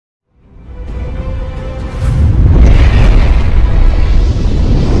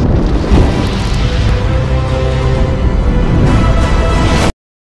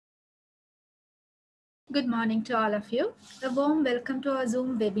Good morning to all of you. A warm welcome to our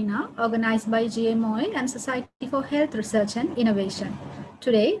Zoom webinar organized by GMOI and Society for Health Research and Innovation.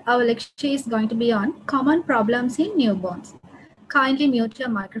 Today, our lecture is going to be on common problems in newborns. Kindly mute your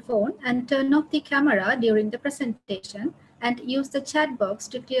microphone and turn off the camera during the presentation and use the chat box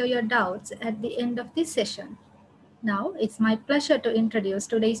to clear your doubts at the end of this session. Now, it's my pleasure to introduce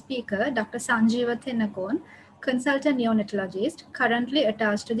today's speaker, Dr. Sanjeewa Thennakoon, consultant neonatologist, currently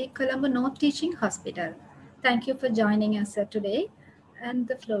attached to the Colombo North Teaching Hospital. Thank you for joining us today, and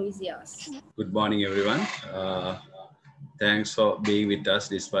the floor is yours. Good morning, everyone. Thanks for being with us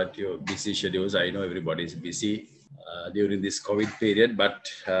despite your busy schedules. I know everybody is busy during this COVID period, but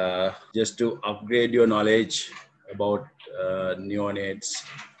just to upgrade your knowledge about neonates,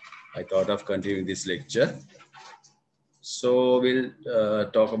 I thought of continuing this lecture. So we'll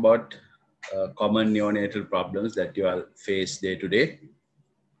talk about common neonatal problems that you all face day to day.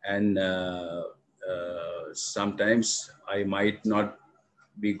 And sometimes I might not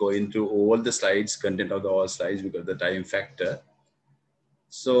be going through all the slides, content of all slides because of the time factor.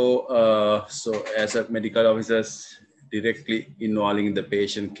 So, as a medical officer directly involving in the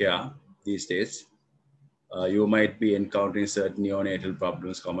patient care these days, you might be encountering certain neonatal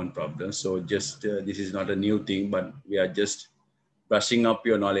problems, common problems. So just, this is not a new thing, but we are just brushing up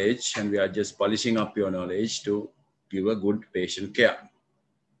your knowledge and we are just polishing up your knowledge to give a good patient care.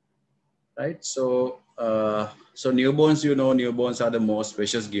 Right? So, so newborns, you know, newborns are the most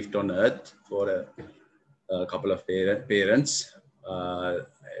precious gift on earth for a couple of parents.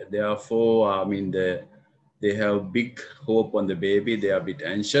 Therefore, I mean, they have big hope on the baby. They are a bit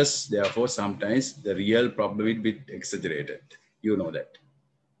anxious. Therefore, sometimes the real problem is a bit exaggerated. You know that.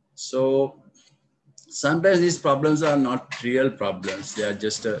 So sometimes these problems are not real problems. They are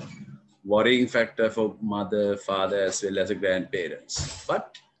just a worrying factor for mother, father, as well as the grandparents.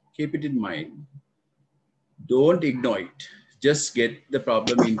 But keep it in mind. Don't ignore it. Just get the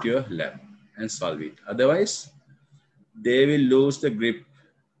problem into your lap and solve it. Otherwise, they will lose the grip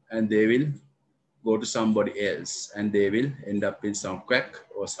and they will go to somebody else and they will end up in some quack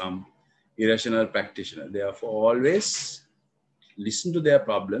or some irrational practitioner. Therefore, always listen to their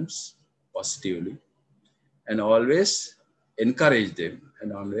problems positively and always encourage them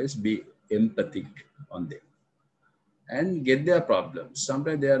and always be empathic on them. And get their problems.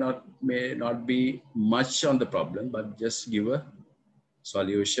 Sometimes they are may not be much on the problem, but just give a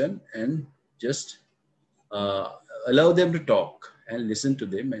solution and just allow them to talk and listen to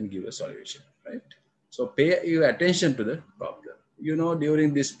them and give a solution, right? So pay your attention to the problem. You know,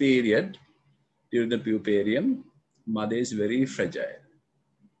 during this period, during the puerperium, mother is very fragile.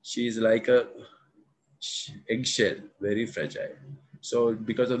 She is like a eggshell, very fragile. So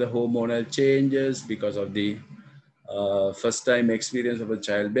because of the hormonal changes, because of the first time experience of a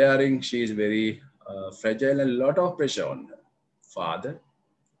childbearing, she is very fragile and a lot of pressure on her. Father,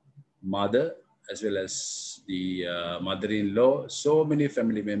 mother, as well as the mother-in-law, so many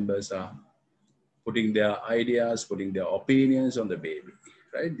family members are putting their ideas, putting their opinions on the baby,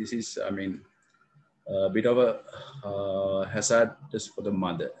 right? This is, I mean, a bit of a hazard just for the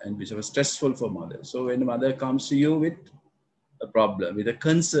mother and bit of a stressful for mother. So when the mother comes to you with a problem, with a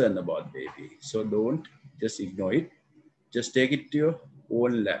concern about baby, so don't just ignore it. Just take it to your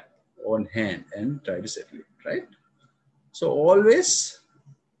own lap, own hand, and try to settle it, right? So always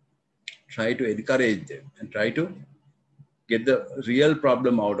try to encourage them and try to get the real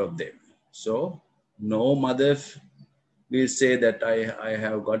problem out of them. So no mother will say that I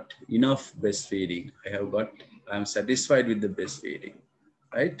have got enough breastfeeding. I'm satisfied with the breastfeeding,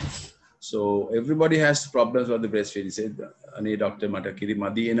 right? So everybody has problems with the breastfeeding. Say, "Ani doctor mata kiri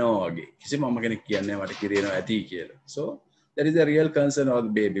madi eno age." Kisi mama kenek kiyanne mata kiri eno ati kiyala. So that is a real concern of the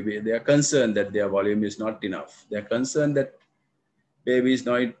baby. They are concerned that their volume is not enough. They are concerned that baby is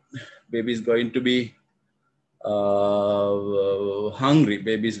going to be hungry.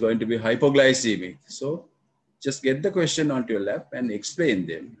 Baby is going to be hypoglycemic. So just get the question onto your lap and explain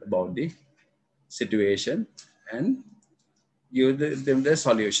them about the situation and give them the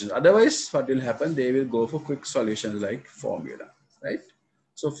solutions. Otherwise, what will happen? They will go for quick solutions like formula, right?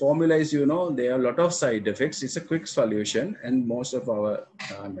 So formula is, you know, there are a lot of side effects. It's a quick solution, and most of our,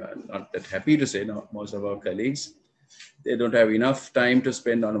 I'm not that happy to say, no, most of our colleagues, they don't have enough time to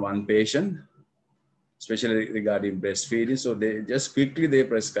spend on one patient, especially regarding breastfeeding. So they just quickly, they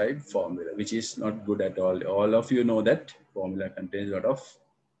prescribe formula, which is not good at all. All of you know that formula contains a lot of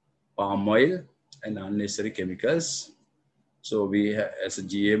palm oil and unnecessary chemicals. So we, as a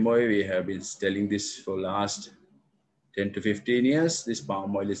GMO, we have been telling this for last 10 to 15 years. This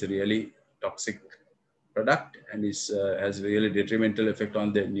palm oil is a really toxic product and is, has really detrimental effect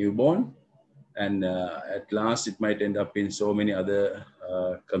on the newborn. And at last, it might end up in so many other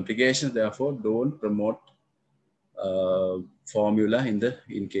complications. Therefore, don't promote formula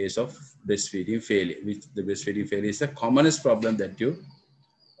in case of breastfeeding failure, which the breastfeeding failure is the commonest problem that you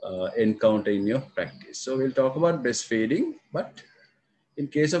encounter in your practice. So we'll talk about breastfeeding, but in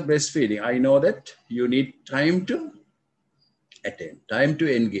case of breastfeeding, I know that you need time to attend, time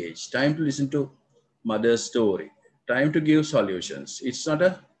to engage, time to listen to mother's story, time to give solutions. It's not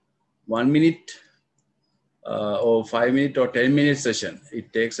a 1 minute or 5 minute or 10 minute session.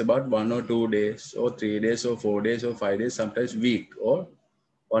 It takes about 1 or 2 days or 3 days or 4 days or 5 days, sometimes week or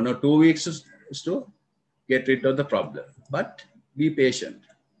 1 or 2 weeks to get rid of the problem. But be patient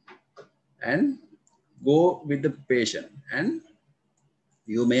and go with the patient, and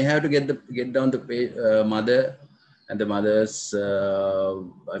you may have to get down the mother and the mother's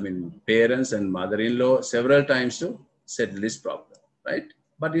parents and mother-in-law several times to settle this problem, right?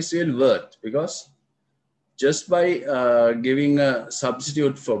 But it's really worth, because just by giving a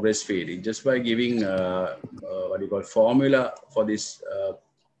substitute for breastfeeding, just by giving formula for this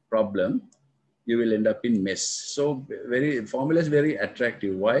problem, you will end up in mess. So formula is very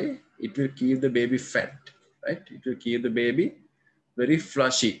attractive. Why? It will keep the baby fat, right? It will keep the baby very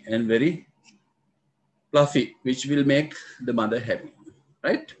flushy and very fluffy, which will make the mother happy,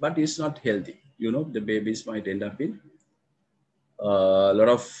 right? But it's not healthy. You know, the babies might end up in a lot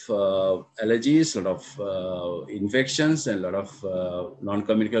of allergies, a lot of infections, and a lot of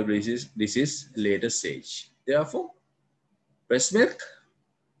non-communicable disease later stage. Therefore, breast milk,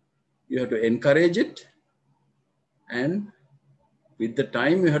 you have to encourage it, and with the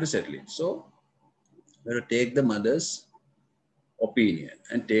time you have to settle it. So you have to take the mother's opinion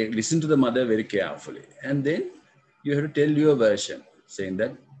and listen to the mother very carefully, and then you have to tell your version, saying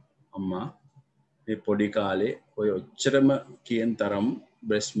that, Amma, මේ පොඩි කාලේ ඔය ඔච්චරම කියන තරම්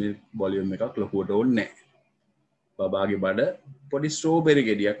breast milk volume එකක් ලොකුවට ඕනේ නැහැ. බබාගේ බඩ පොඩි ස්ට්‍රෝබෙරි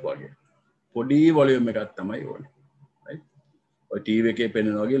ගෙඩියක් වගේ. පොඩි volume එකක් තමයි ඕනේ. right? ඔය TV එකේ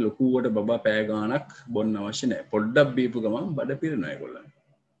පෙන්නන වගේ ලොකුවට බබා පෑ ගාණක් බොන්න අවශ්‍ය නැහැ. පොඩ්ඩක් බීපු ගමන් බඩ පිරෙනවා ඒගොල්ලන්.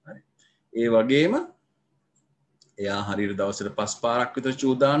 හරි. ඒ වගේම එයා හරියට දවසට 5 පාරක් විතර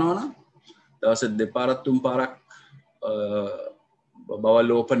චූ දානවා නම් දවසට 2 පාරක් 3 පාරක් බවල්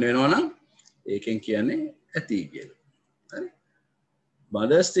ඕපන් වෙනවා නම් ඒකෙන් කියන්නේ ඇති කියලා. හරි.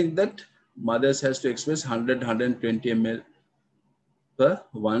 Mothers think that mothers has to express 100-120 ml per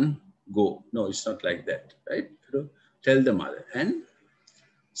one go. No, it's not like that, right? So tell the mother. And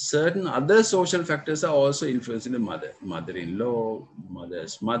certain other social factors are also influencing the mother. Mother-in-law,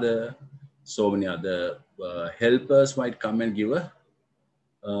 mother's mother, so many other helpers might come and give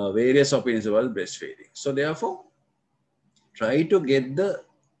various opinions about breastfeeding. So therefore, try to get the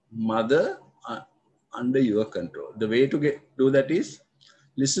mother under your control. The way to do that is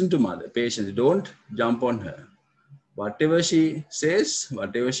listen to mother patiently. Don't jump on her. Whatever she says,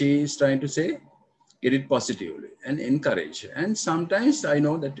 whatever she is trying to say, get it positively and encourage. And sometimes I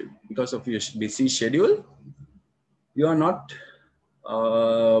know that because of your busy schedule, you are not,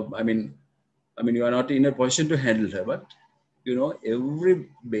 you are not in a position to handle her. But you know, every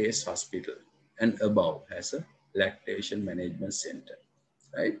base hospital and above has a lactation management center,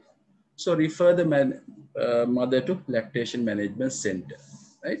 right? So refer the mother to lactation management center,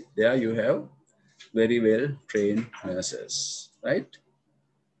 right? There you have very well trained nurses, right?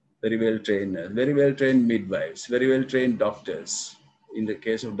 Very well trained nurses, very well trained midwives, very well trained doctors. In the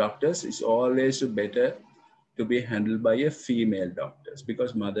case of doctors, it's always better to be handled by a female doctor,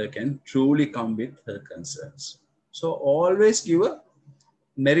 because mother can truly come with her concerns. So always give a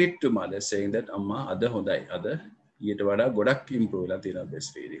merit to mother, saying that Amma ada hondai, ada ඊට වඩා ගොඩක් improve වෙලා තියෙනවා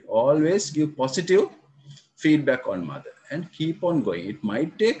breastfeeding. Always give positive feedback on mother and keep on going. It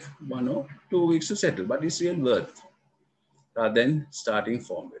might take 1 or 2 weeks to settle, but it's real worth rather than starting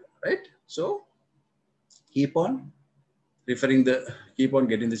formula, right? So keep on getting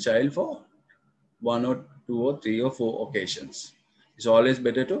the child for 1 or 2 or 3 or 4 occasions. It's always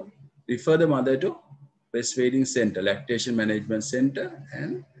better to refer the mother to breastfeeding center, lactation management center,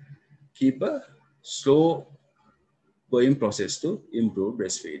 and keep a slow going process to improve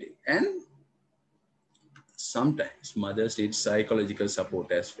breastfeeding. And sometimes mothers need psychological support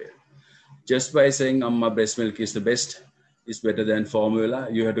as well. Just by saying Amma, breast milk is the best, is better than formula,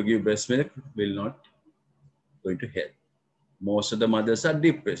 you have to give breast milk, will not going to help. Most of the mothers are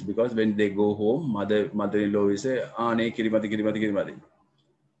depressed because when they go home, mother-in-law will say, kirimati.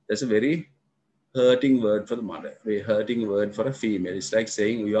 That's a very hurting word for the mother, very hurting word for a female. It's like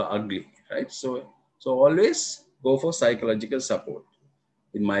saying you are ugly, right? So always go for psychological support.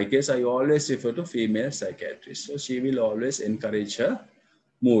 In my case, I always refer to female psychiatrist. So she will always encourage her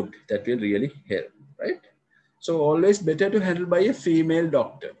mood. That will really help, right? So always better to handle by a female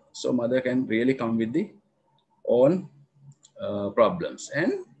doctor. So mother can really come with the own problems.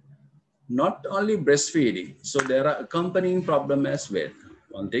 And not only breastfeeding. So there are accompanying problem as well.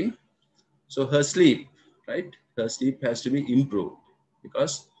 One thing, so her sleep, right? Her sleep has to be improved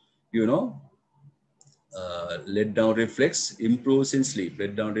because, you know, let down reflex improves in sleep.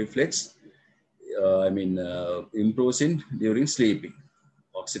 Let down reflex, improves in during sleeping.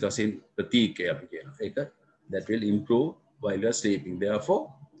 Oxytocin peak that will improve while you're sleeping.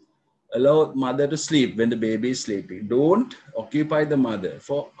 Therefore, allow mother to sleep when the baby is sleeping. Don't occupy the mother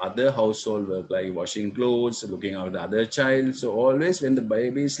for other household work like washing clothes, looking after the other child. So always when the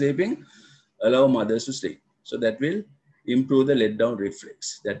baby is sleeping, allow mothers to sleep. So that will improve the let down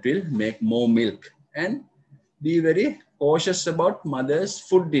reflex. That will make more milk. And be very cautious about mother's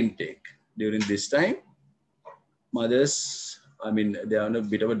food intake. During this time, mothers, they are in a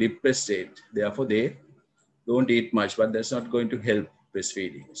bit of a depressed state. Therefore, they don't eat much, but that's not going to help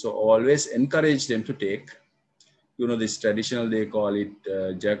breastfeeding. So always encourage them to take, you know, this traditional, they call it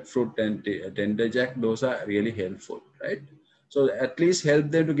jackfruit and tender jack. Those are really helpful, right? So at least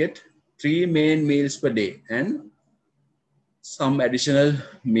help them to get 3 main meals per day and some additional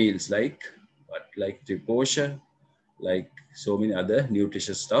meals like triposha, like so many other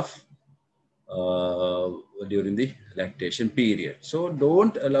nutritious stuff during the lactation period. So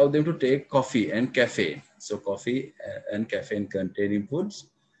don't allow them to take coffee and caffeine. So coffee and caffeine containing foods,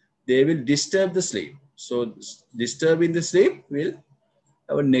 they will disturb the sleep. So disturbing the sleep will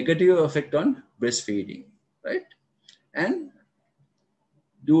have a negative effect on breastfeeding, right? And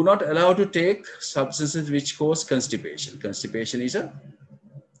do not allow to take substances which cause constipation. Constipation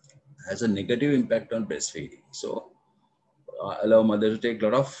has a negative impact on breastfeeding. So allow mother to take a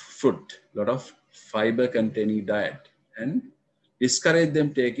lot of fruit, a lot of fiber containing diet, and discourage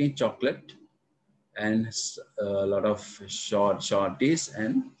them taking chocolate and a lot of short teas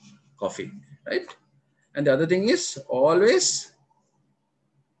and coffee, right? And the other thing is always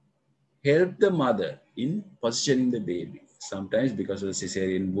help the mother in positioning the baby. Sometimes because of the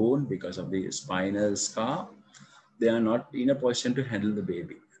cesarean wound, because of the spinal scar, they are not in a position to handle the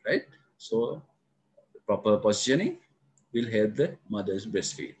baby, right? So proper positioning will help the mother's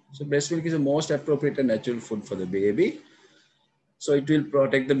breastfeed. So breast milk is the most appropriate and natural food for the baby. So it will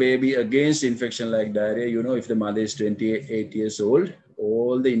protect the baby against infection like diarrhea. You know, if the mother is 28 years old,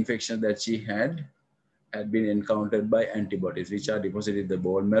 all the infections that she had been encountered by antibodies, which are deposited in the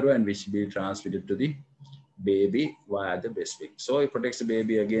bone marrow and which will be transmitted to the baby via the breast milk. So it protects the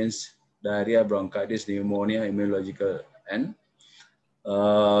baby against diarrhea, bronchitis, pneumonia, immunological, and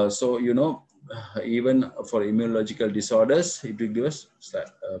so, you know, even for immunological disorders, it will give us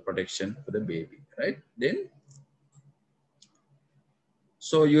protection for the baby, right? Then,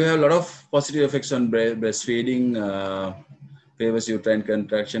 so you have a lot of positive effects on breastfeeding. Favors uterine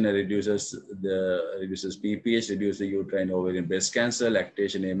contraction and reduces PPH, reduces the uterine ovarian breast cancer,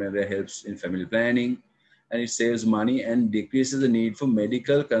 lactation amenorrhea, helps in family planning, and it saves money and decreases the need for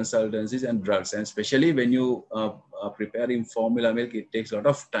medical consultancies and drugs. And especially when you are preparing formula milk, it takes a lot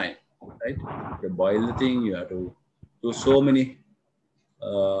of time, right? You boil the thing, you have to do so many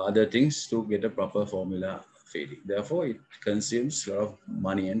other things to get a proper formula feeding. Therefore, it consumes a lot of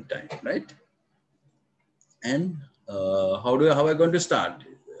money and time, right? And how am I going to start?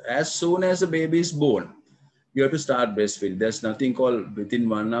 As soon as the baby is born, you have to start breastfeeding. There's nothing called within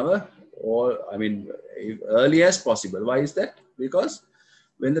 1 hour, or early as possible. Why is that? Because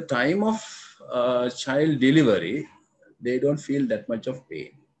when the time of child delivery, they don't feel that much of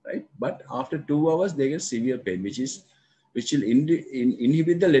pain, right? But after 2 hours, they get severe pain, which will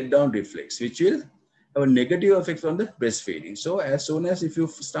inhibit the let down reflex, which will have a negative effect on the breastfeeding. So as soon as if you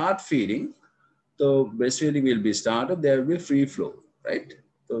start feeding, so breastfeeding will be started, there will be free flow, right?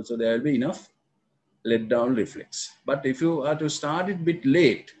 So there will be enough let down reflex. But if you are to start it a bit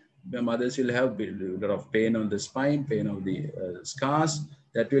late, the mothers will have a lot of pain on the spine, pain of the scars,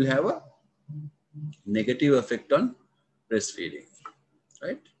 that will have a negative effect on breastfeeding,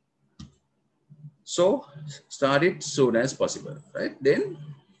 right? So start it soon as possible, right? Then,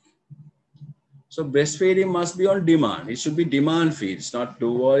 so breastfeeding must be on demand. It should be demand feeds, not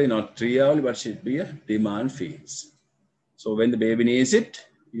 2 hourly, not 3 hourly, but should be a demand feeds. So when the baby needs it,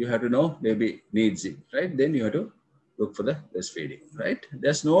 you have to know baby needs it, right? Then you have to look for the breastfeeding, right?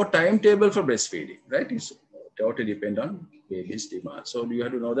 There's no timetable for breastfeeding, right? It's totally depend on baby's demand. So you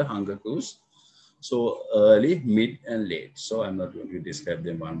have to know the hunger cues. So early, mid, and late. So I'm not going to describe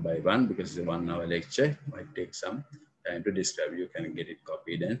them one by one because it's a 1 hour lecture. It might take some time to describe. You can get it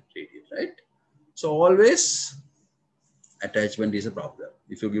copied and read it, right? So always attachment is a problem.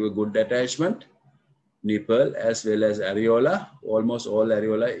 If you give a good attachment, nipple as well as areola, almost all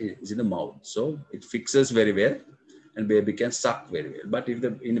areola is in the mouth. So it fixes very well and baby can suck very well. But if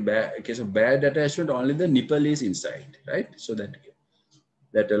in case of bad attachment, only the nipple is inside, right? So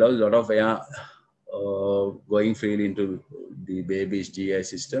that allows a lot of air going freely into the baby's GI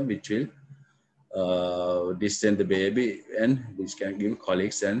system, which will distend the baby and which can give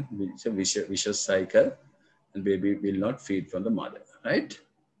colics, and it's a vicious cycle, and baby will not feed from the mother, right?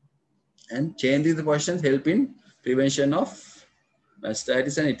 And changing the questions help in prevention of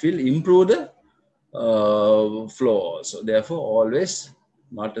mastitis, and it will improve the flow also. Therefore, always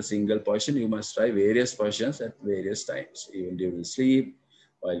not a single position. You must try various positions at various times, even during sleep,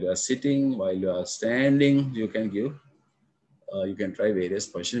 while you are sitting, while you are standing. You can give, you can try various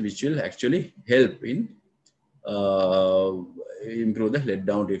positions, which will actually help in improve the let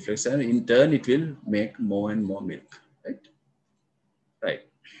down reflex, and in turn, it will make more and more milk, right? Right.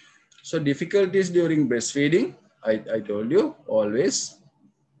 So difficulties during breastfeeding, I told you, always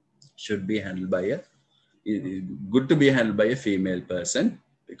should be handled by good to be handled by a female person,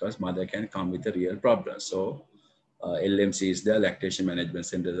 because mother can come with a real problem. So LMCs, the lactation management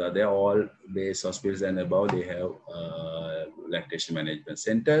centers are there, all base hospitals and above, they have lactation management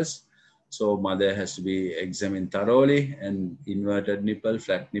centers. So mother has to be examined thoroughly, and inverted nipple,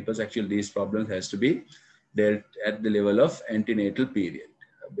 flat nipples, actually these problems has to be dealt at the level of antenatal period.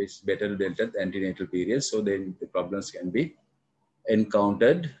 It's better to deal at antenatal period, so then the problems can be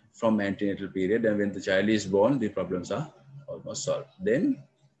encountered from antenatal period, and when the child is born, the problems are almost solved. Then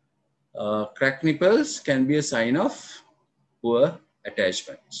cracked nipples can be a sign of poor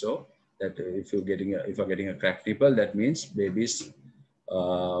attachment. So that if you're getting a cracked nipple, that means baby's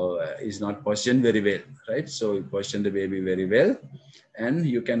is not positioned very well, right? So you position the baby very well, and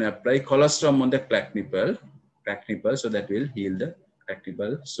you can apply colostrum on the cracked nipple, so that will heal the cracked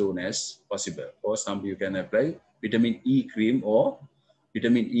nipple soon as possible. Or some you can apply vitamin E cream or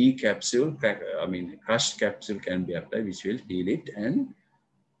vitamin E capsule, crushed capsule can be applied, which will heal it. And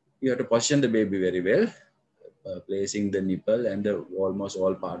you have to position the baby very well, placing the nipple and the almost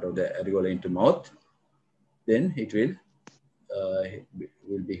all part of the areola into mouth. Then it will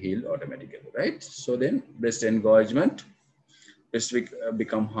be healed automatically, right? So then breast engorgement, breast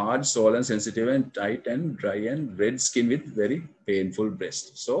become hard, swollen, sensitive, and tight, and dry, and red skin with very painful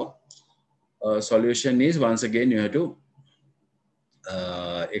breast. So solution is, once again, you have to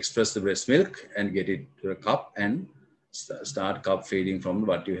express the breast milk and get it to a cup, and start cup feeding from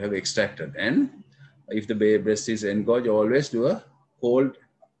what you have extracted. And if the breast is engorged, always do a cold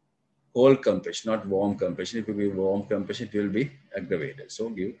compression, not warm compression. If you give warm compression, it will be aggravated. So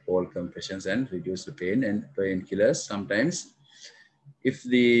give cold compressions and reduce the pain, and painkillers. Sometimes if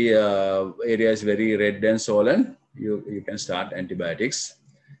the area is very red and swollen, you can start antibiotics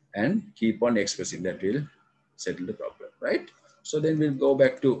and keep on expressing. That will settle the problem, right? So then we'll go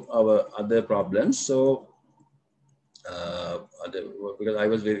back to our other problems. So because I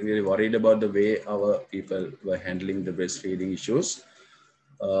was very, very worried about the way our people were handling the breastfeeding issues.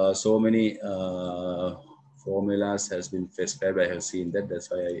 So many formulas has been prescribed. I have seen that. That's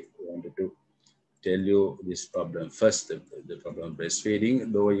why I wanted to tell you this problem first. The problem of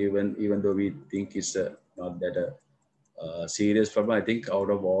breastfeeding, though even though we think it's not that a serious problem, I think out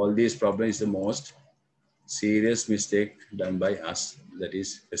of all these problems, is the most serious mistake done by us, that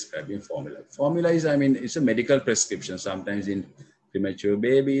is prescribing formula. Formula is, it's a medical prescription. Sometimes in premature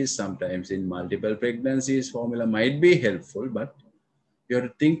babies, sometimes in multiple pregnancies, formula might be helpful, but you have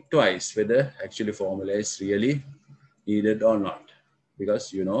to think twice whether actually formula is really needed or not.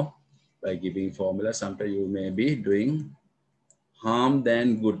 Because, by giving formula, sometimes you may be doing harm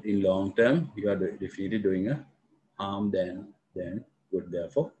than good in long term. You are definitely doing a harm than good.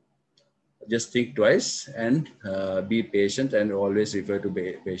 Therefore, just think twice and be patient, and always refer to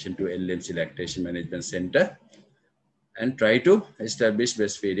patient to LMC Lactation Management Center, and try to establish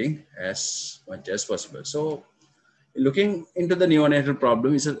breastfeeding as much as possible. So looking into the neonatal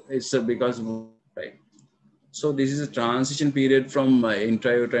problem is because, right? So this is a transition period from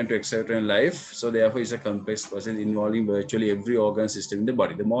intrauterine to extrauterine life. So therefore, it's a complex process involving virtually every organ system in the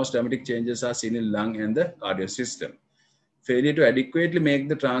body. The most dramatic changes are seen in lung and the cardiac system. Failure to adequately make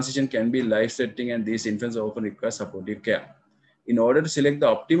the transition can be life-threatening, and these infants often require supportive care. In order to select the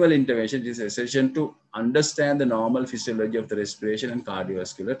optimal intervention, it is essential to understand the normal physiology of the respiration and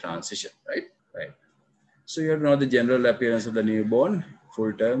cardiovascular transition, right? Right. So you have to know the general appearance of the newborn,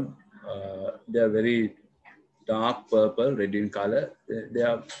 full term. They are very dark purple, red in color.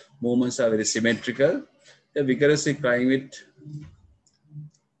 Their movements are very symmetrical. They're vigorously crying with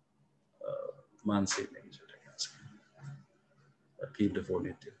Mansi. keep the phone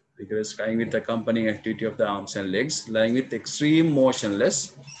with you. Vigorous crying with accompanying activity of the arms and legs, lying with extreme motionless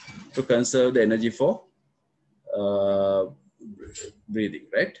to conserve the energy for breathing,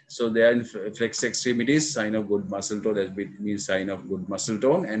 right? So they are in flex extremities, sign of good muscle tone, that means sign of good muscle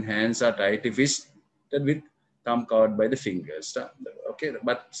tone, and hands are tightly fisted with thumb covered by the fingers. Okay,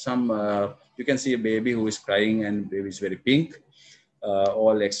 but some, you can see a baby who is crying and baby is very pink.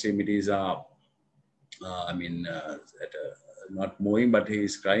 All extremities are, not moving, but he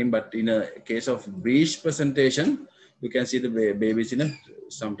is crying. But in a case of breech presentation, you can see the baby is in a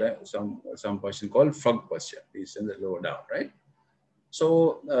some position called frog posture. He's in the lower down, right?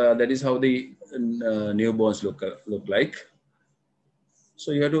 So that is how the newborns look like.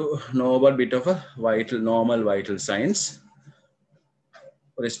 So you have to know about a bit of a normal vital signs.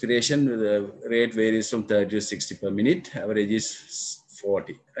 Respiration, the rate varies from 30 to 60 per minute. Average is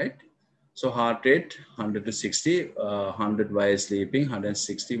 40, right? So heart rate 100 to 60, 100 while sleeping,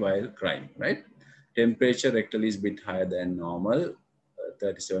 160 while crying, right? Temperature rectal is a bit higher than normal,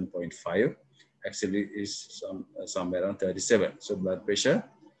 37.5. Actually is somewhere around 37. So blood pressure,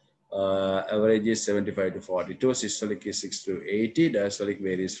 average is 75 to 42. Systolic is 6 to 80. Diastolic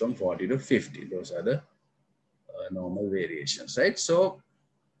varies from 40 to 50. Those are the normal variations, right? So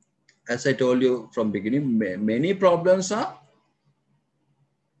as I told you from beginning, many problems are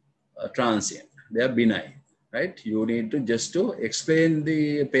transient. They are benign, right? You need to just to explain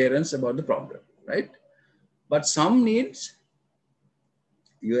the parents about the problem, right? But some needs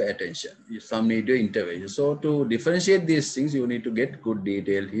your attention, some need your intervention. So to differentiate these things, you need to get good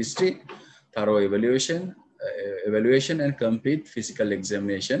detailed history, thorough evaluation and complete physical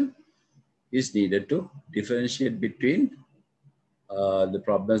examination is needed to differentiate between the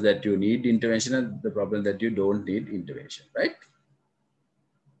problems that you need intervention and the problems that you don't need intervention, right?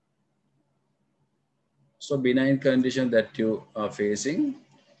 So benign condition that you are facing,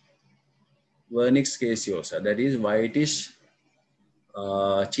 vernix caseosa, that is whitish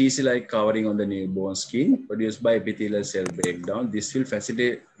cheesy-like covering on the newborn skin produced by epithelial cell breakdown. This will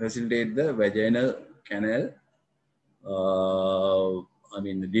facilitate the vaginal canal,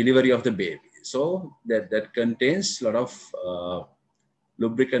 delivery of the baby. So that contains a lot of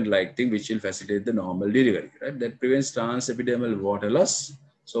lubricant-like thing which will facilitate the normal delivery, right? That prevents transepidermal water loss.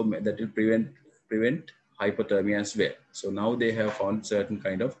 So that will prevent hypothermia as well. So now they have found certain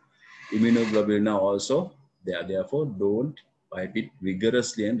kind of immunoglobulin now also there. Therefore, don't pipe it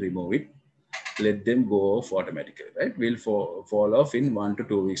vigorously and remove it. Let them go off automatically, right? Will fall off in 1 to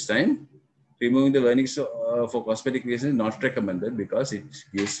 2 weeks time. Removing the vernix for cosmetic reasons is not recommended because it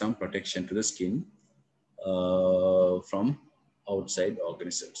gives some protection to the skin from outside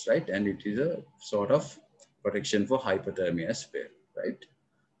organisms, right? And it is a sort of protection for hypothermia as well, right?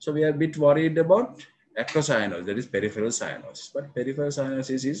 So we are a bit worried about acrocyanosis, that is peripheral cyanosis. But peripheral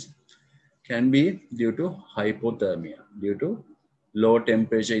cyanosis can be due to hypothermia, due to low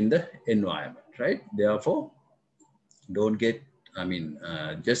temperature in the environment, right? Therefore, don't get,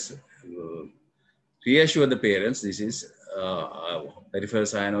 just reassure the parents this is peripheral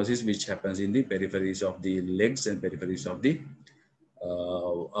cyanosis which happens in the peripheries of the legs and peripheries of the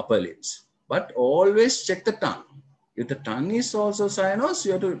upper limbs. But always check the tongue. If the tongue is also cyanosed,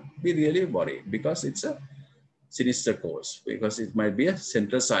 you have to be really worried because it's a sinister cause, because it might be a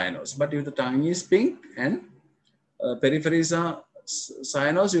central cyanos. But if the tongue is pink and peripheries are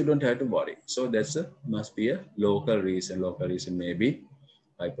cyanos, you don't have to worry. So that's must be a local reason. Local reason may be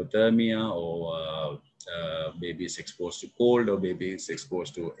hypothermia, or baby is exposed to cold, or baby is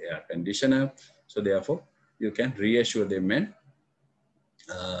exposed to air conditioner. So therefore, you can reassure them, and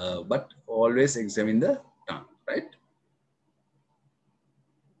but always examine the tongue, right?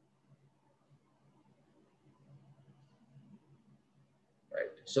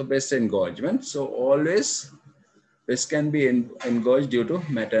 So breast engorgement. So always breast can be engorged due to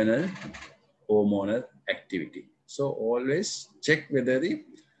maternal hormonal activity. So always check whether it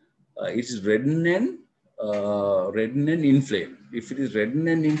is reddened and inflamed. If it is reddened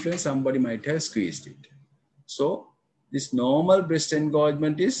and inflamed, somebody might have squeezed it. So this normal breast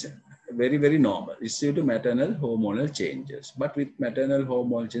engorgement is very, very normal. It's due to maternal hormonal changes. But with maternal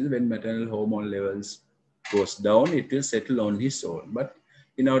hormone changes, when maternal hormone levels goes down, it will settle on its own. But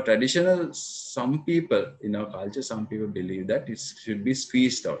in our traditional, some people in our culture, some people believe that it should be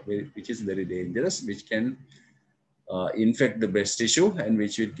squeezed out, which is very dangerous, which can infect the breast tissue, and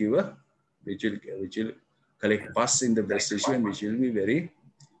which will give which will collect pus in the breast tissue, and which will be very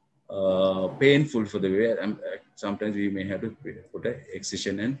painful for the baby. Sometimes we may have to put an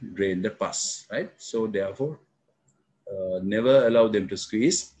excision and drain the pus, right? So therefore, never allow them to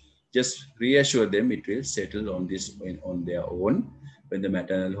squeeze. Just reassure them it will settle on their own. when the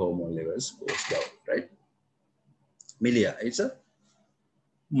maternal hormone levels goes down, right? Milia, it's a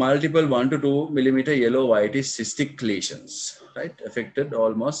multiple 1 to 2 millimeter yellow whitish cystic lesions, right? Affected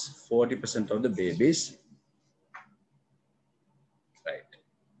almost 40% of the babies, right?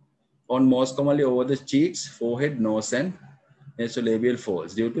 Found most commonly over the cheeks, forehead, nose, and nasolabial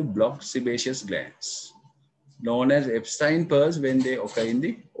folds due to blocked sebaceous glands, known as Epstein pearls when they occur in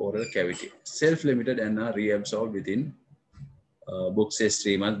the oral cavity. Self-limited and are reabsorbed within, book says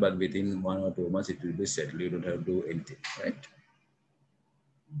 3 months, but within 1 or 2 months it will be settled. You don't have to do anything, right?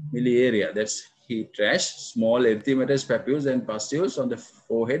 Miliaria, that's heat rash, small erythematous papules and pustules on the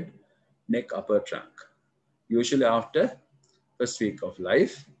forehead, neck, upper trunk, usually after first week of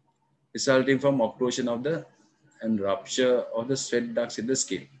life, resulting from occlusion of the and rupture of the sweat ducts in the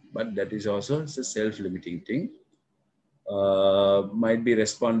skin. But that is also a self-limiting thing. Might be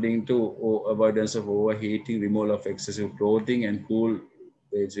responding to avoidance of overheating, removal of excessive clothing, and cool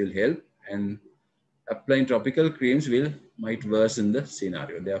beds will help. And applying topical creams might worsen the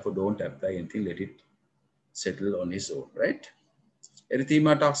scenario. Therefore, don't apply anything. Let it settle on its own, right?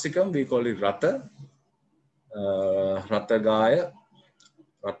 Erythema toxicum, we call it Rata. Rata Gaya.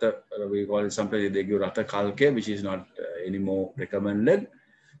 Rata, we call it sometimes they give Rata Kalke, which is not anymore recommended.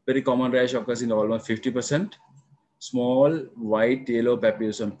 Very common rash occurs in almost 50%. Small white yellow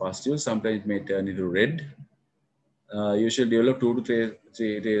papules and pustules. Sometimes it may turn into red. Usually develop 2 to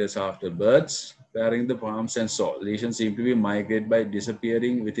 3 days after births, wearing the palms and salt. Lesions seem to be migrate by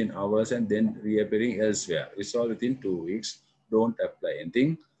disappearing within hours and then reappearing elsewhere. Resolve within 2 weeks. Don't apply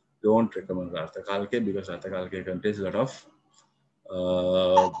anything. Don't recommend Rata Kalke because Rata Kalke contains a lot of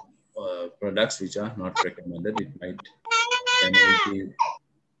products which are not recommended. It might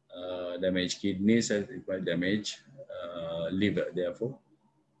damage kidneys and it might damage liver. Therefore,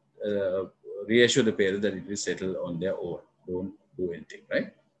 reassure the parents that it will settle on their own. Don't do anything,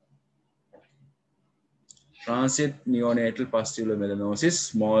 right? Transient neonatal pustular melanosis,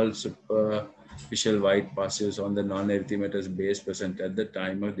 small superficial white pustules on the non-erythematous base present at the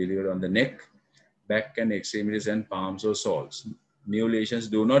time of delivery on the neck, back and extremities and palms or soles. New lesions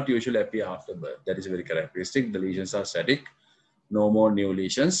do not usually appear after birth. That is very characteristic. The lesions are static. No more new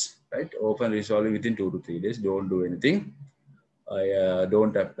lesions, right? Often resolving within 2 to 3 days. Don't do anything.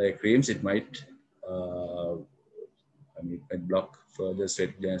 Don't apply creams. It might, it might block further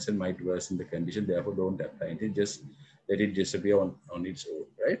sweat glands and might worsen the condition. Therefore, don't apply anything. Just let it disappear on its own,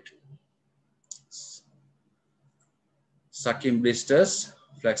 right? Sucking blisters,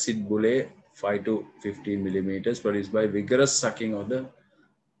 flaccid bullae, 5 to 15 millimeters, produced by vigorous sucking of the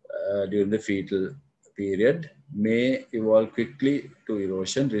during the fetal period, may evolve quickly to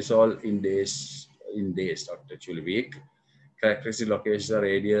erosion, resolve in days, not actually week. Characteristic locations are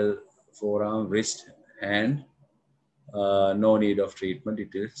radial, forearm, wrist, hand. No need of treatment.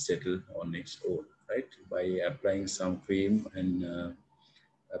 It will settle on its own, right? By applying some cream and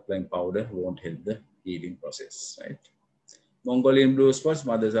applying powder won't help the healing process, right? Mongolian blue spots,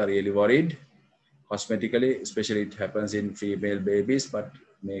 mothers are really worried. Cosmetically, especially it happens in female babies, but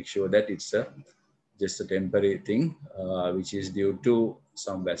make sure that it's just a temporary thing, which is due to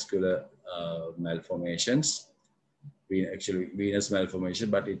some vascular malformations, actually venous malformation,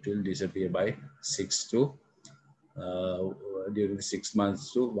 but it will disappear by during 6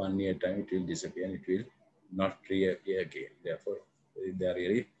 months to 1 year time, it will disappear and it will not reappear again. Therefore, they are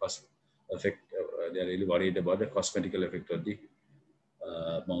really they are really worried about the cosmetical effect of the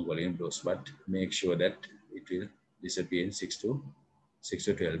Mongolian blues, but make sure that it will disappear in 6 to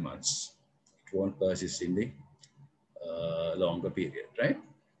 12 months. It won't persist in the longer period, right?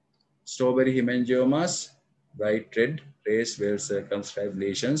 Strawberry hemangiomas, bright red, raised, well circumscribed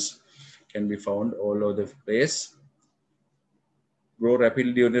lesions can be found all over the place. Grow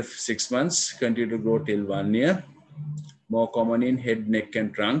rapidly during 6 months, continue to grow till 1 year. More common in head, neck,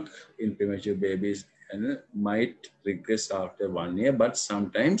 and trunk in premature babies and might regress after 1 year, but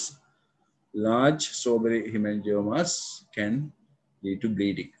sometimes large strawberry hemangiomas can lead to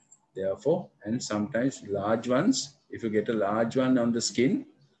bleeding. Therefore, and sometimes large ones, if you get a large one on the skin,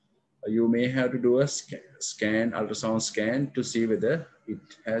 you may have to do a ultrasound scan to see whether it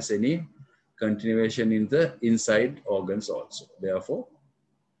has any continuation in the inside organs also. Therefore,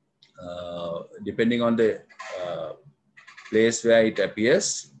 depending on the place where it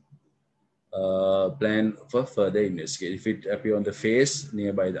appears, plan for further investigation. If it appears on the face,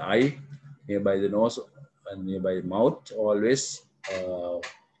 nearby the eye, nearby the nose, and nearby the mouth, always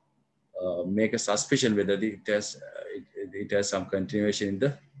make a suspicion whether it has some continuation in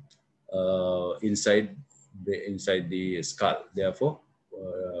the inside the skull. Therefore,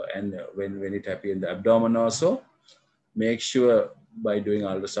 and when it appears in the abdomen also, make sure by doing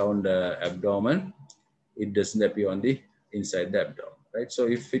ultrasound abdomen, it doesn't appear on the inside the abdomen, right? So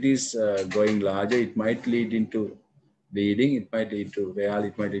if it is going larger, it might lead into bleeding, it might lead to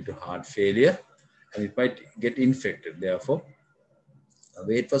it might lead to heart failure, and it might get infected. Therefore,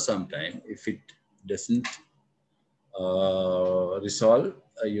 wait for some time. If it doesn't resolve,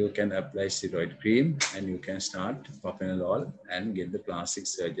 you can apply steroid cream and you can start propranolol and get the plastic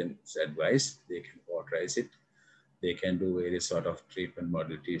surgeon's advice. They can authorize it. They can do various sort of treatment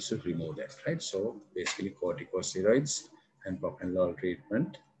modalities to remove that, right? So basically corticosteroids and propranolol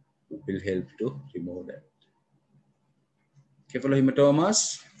treatment will help to remove that.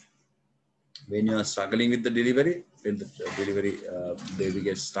 Cephalohematomas, when you are struggling with the delivery, when the delivery baby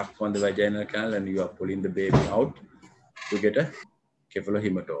gets stuck on the vaginal canal and you are pulling the baby out, you get a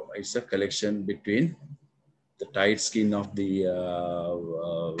cephalohematoma. It's a collection between the tight skin of the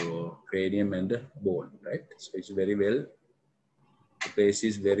cranium and the bone, right? So it's very well, the place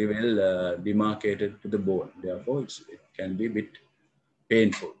is very well demarcated to the bone. Therefore, it can be a bit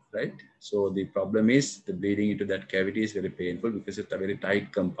painful, right? So the problem is the bleeding into that cavity is very painful because it's a very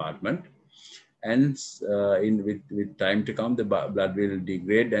tight compartment. And with time to come, the blood will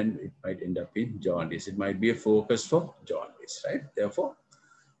degrade and it might end up in jaundice. It might be a focus for jaundice, right? Therefore,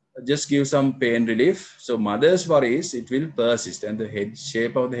 just give some pain relief. So mother's worry is it will persist and the head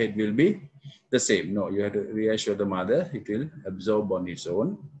shape of the head will be the same. No, you have to reassure the mother, it will absorb on its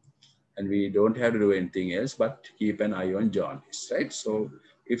own. And we don't have to do anything else, but keep an eye on jaundice, right? So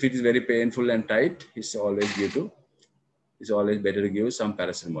if it is very painful and tight, it's always better to give some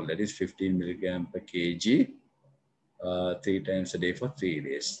paracetamol, that is 15 milligram per kg, 3 times a day for 3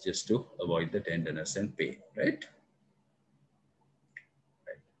 days, just to avoid the tenderness and pain, right?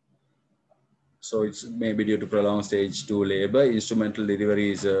 So it's maybe due to prolonged stage 2 labor. Instrumental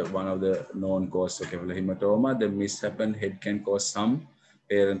delivery is one of the known causes of cephalohematoma. The mishappened head can cause some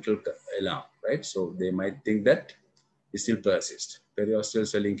parental alarm, right? So they might think that it still persists. Periosteal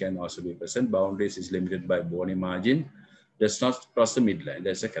swelling can also be present. Boundaries is limited by bony margin. Does not cross the midline.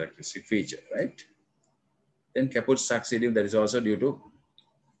 That's a characteristic feature, right? Then caput succeeding, that is also due to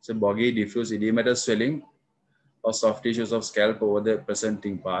boggy, diffuse edematous swelling or soft tissues of scalp over the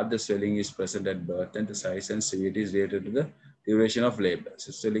presenting part. The swelling is present at birth and the size and severity is related to the duration of labor.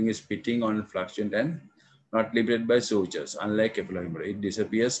 So swelling is pitting on fluctuant and not limited by sutures. Unlike cephalohematomas, it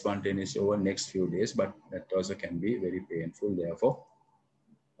disappears spontaneously over next few days, but that also can be very painful. Therefore,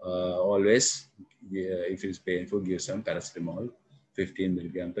 always, if it is painful, give some paracetamol, 15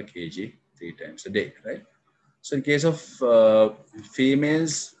 milligram per kg, 3 times a day, right? So in case of female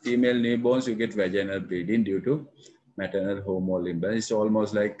newborns, you get vaginal bleeding due to maternal hormonal imbalance. It's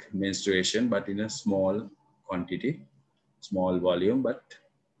almost like menstruation, but in a small quantity, small volume, but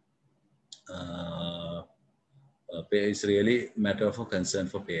it's really a matter of concern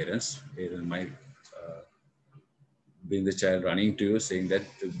for parents. Parents might bring the child running to you saying that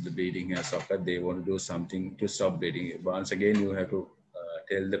the bleeding has occurred. They want to do something to stop bleeding. Once again, you have to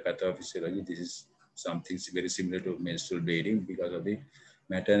tell the pathophysiology this is something very similar to menstrual bleeding because of the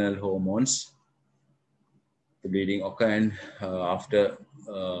maternal hormones. The bleeding occurs and after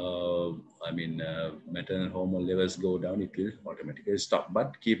maternal hormone levels go down, it will automatically stop.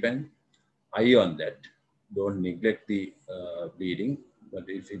 But keep an eye on that. Don't neglect the bleeding. But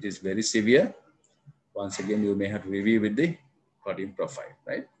if it is very severe, once again, you may have to review with the protein profile,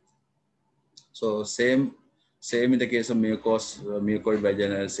 right? So same in the case of mucoid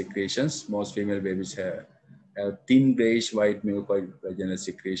vaginal secretions. Most female babies have thin grayish white mucoid vaginal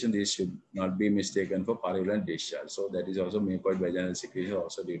secretion. This should not be mistaken for purulent discharge. So that is also mucoid vaginal secretion,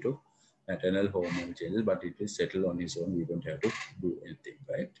 also due to maternal hormone changes, but it will settle on its own. We don't have to do anything,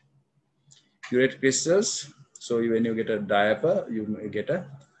 right? Urate crystals. So when you get a diaper, you may get a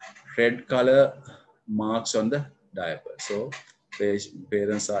red color marks on the diaper. So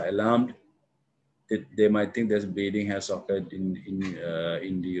parents are alarmed. They might think there's bleeding has occurred in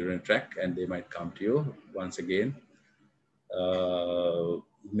the urinary tract, and they might come to you once again.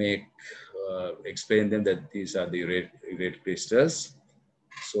 Explain them that these are the urate crystals.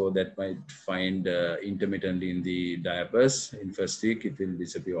 So that might find intermittently in the diapers. In first week, it will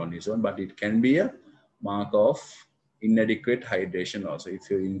disappear on its own, but it can be a mark of inadequate hydration also. If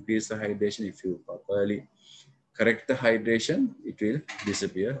you increase the hydration, if you properly correct the hydration, it will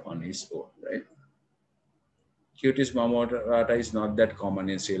disappear on its own, right? Cutis marmorata is not that common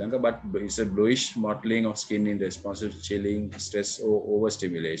in Sri Lanka, but it's a bluish mottling of skin in response to chilling, stress, or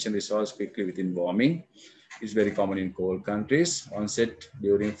overstimulation. Resolves quickly within warming. It's very common in cold countries. Onset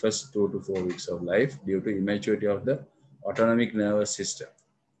during first 2 to 4 weeks of life due to immaturity of the autonomic nervous system,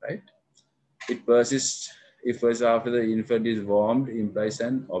 right? It persists if first after the infant is warmed, implies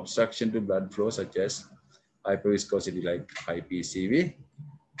an obstruction to blood flow such as hyperviscosity like high PCV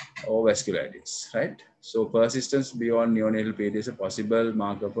or vasculitis, right? So persistence beyond neonatal period is a possible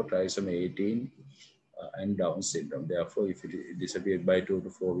marker for trisomy 18 and Down syndrome. Therefore, if it disappeared by 2 to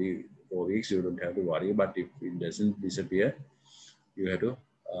 4 weeks, you don't have to worry. But if it doesn't disappear, you have to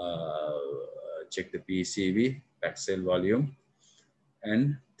check the PCV, packed cell volume,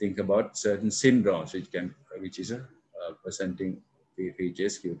 and think about certain syndromes which is a presenting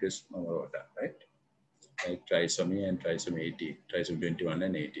features cutis mammarota, right? Like trisomy and trisomy 18, trisomy 21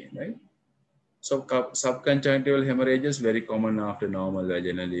 and 18, right? So subconjunctival hemorrhage is very common after normal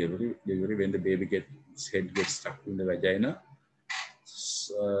vaginal delivery when the baby head gets stuck in the vagina.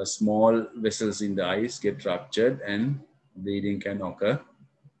 Small vessels in the eyes get ruptured and bleeding can occur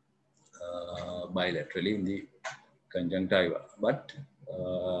bilaterally in the conjunctiva. But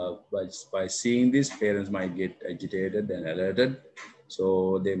by seeing this, parents might get agitated and alerted.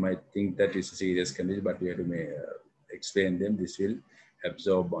 So they might think that it's a serious condition, but we have to explain them. This will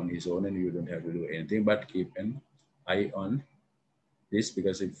absorb on his own and you don't have to do anything, but keep an eye on this,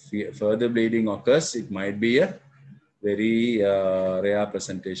 because if further bleeding occurs, it might be a very rare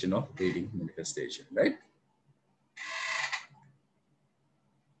presentation of bleeding manifestation, right?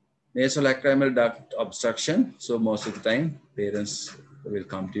 Nasolacrimal duct obstruction. So most of the time, parents will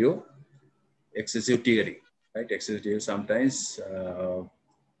come to you. Excessive tearing, right? Excessive tearing. Sometimes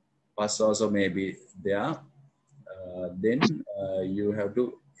pus also may be there. Then you have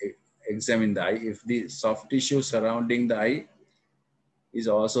to examine the eye. If the soft tissue surrounding the eye is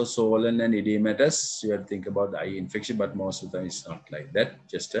also swollen and edematous, you have to think about the eye infection, but most of the time it's not like that,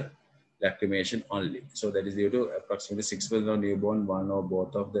 just a lacrimation only. So that is due to approximately 6% of newborn, one or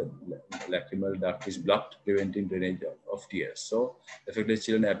both of the lacrimal duct is blocked, preventing drainage of tears. So affected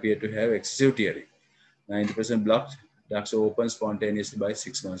children appear to have excessive tearing. 90% blocked, ducts open spontaneously by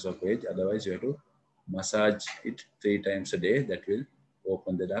 6 months of age. Otherwise, you have to massage it 3 times a day. That will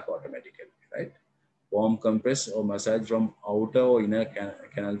open the duct automatically, right? Warm compress or massage from outer or inner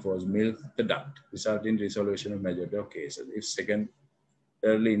canal force milk the duct, resulting in resolution of majority of cases. If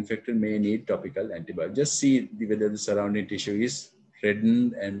secondarily infected, may need topical antibiotics. Just see whether the surrounding tissue is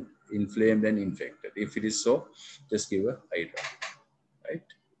reddened and inflamed and infected. If it is so, just give a eye drop, right?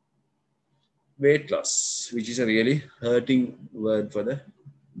 Weight loss, which is a really hurting word for the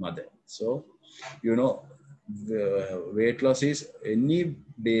mother. So, you know, the weight loss is any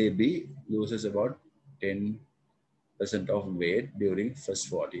baby loses about 10% of weight during first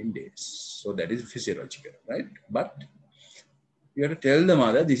 14 days. So that is physiological, right? But you have to tell the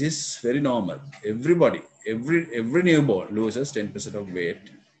mother this is very normal. Everybody, every newborn loses 10% of weight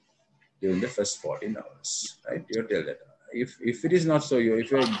during the first 14 hours, right? You have to tell that. If it is not so,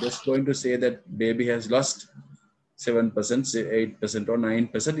 if you're just going to say that baby has lost 7%, 8% or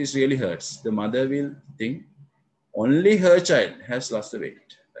 9%, it really hurts. The mother will think only her child has lost the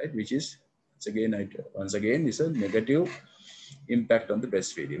weight, right? Which is, once again, is a negative impact on the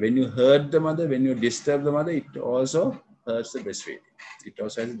breastfeeding. When you hurt the mother, when you disturb the mother, it also hurts the breastfeeding. It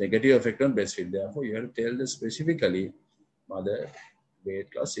also has a negative effect on breastfeeding. Therefore, you have to tell them specifically, mother, weight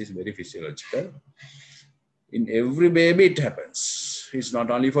loss is very physiological. In every baby, it happens. It's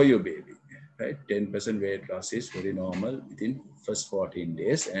not only for your baby, right? 10% weight loss is very normal within first 14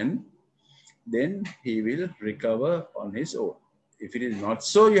 days, and then he will recover on his own. If it is not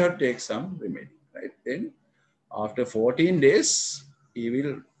so, you have to take some remedy, right? Then after 14 days, he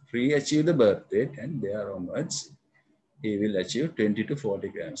will re-achieve the birth weight, and there onwards, he will achieve 20 to 40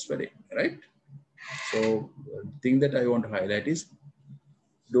 grams per day, right? So the thing that I want to highlight is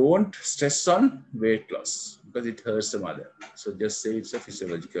don't stress on weight loss because it hurts the mother. So just say it's a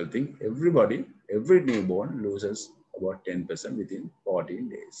physiological thing. Everybody, every newborn loses about 10% within 14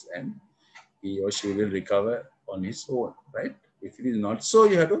 days, and he or she will recover on his own, right? If it is not so,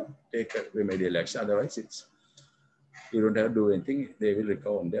 you have to take a remedial action. Otherwise, you don't have to do anything. They will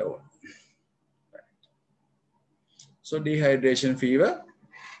recover on their own. Right. So dehydration fever.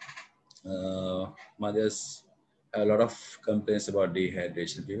 Mothers have a lot of complaints about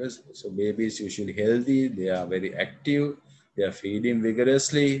dehydration fevers. So babies usually healthy. They are very active. They are feeding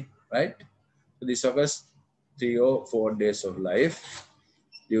vigorously, right? So this occurs 3 or 4 days of life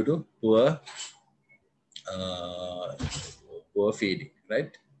due to poor feeding,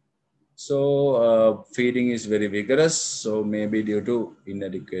 right? So feeding is very vigorous. So maybe due to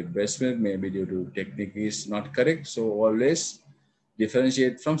inadequate breast milk, maybe due to technique is not correct. So always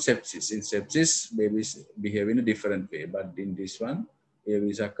differentiate from sepsis. In sepsis, babies behave in a different way, but in this one,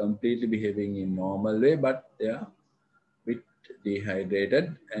 babies are completely behaving in normal way, but they are a bit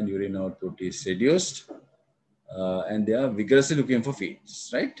dehydrated and urine output is reduced. and they are vigorously looking for feeds,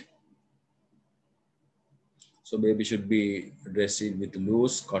 right? So baby should be dressed with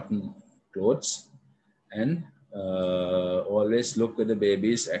loose cotton clothes, and always look whether the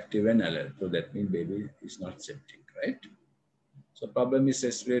baby is active and alert. So that means baby is not septic, right? So problem is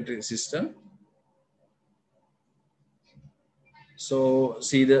respiratory system. So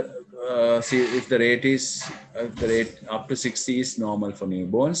see if the rate is up to 60 is normal for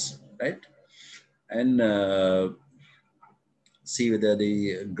newborns, right? And see whether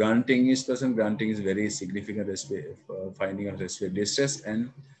the grunting is present. Grunting is very significant finding of respiratory distress,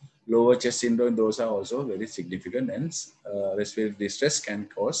 and lower chest syndrome, those are also very significant, and respiratory distress can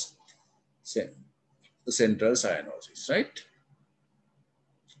cause central cyanosis, right?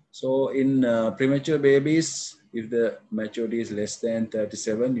 So in premature babies, if the maturity is less than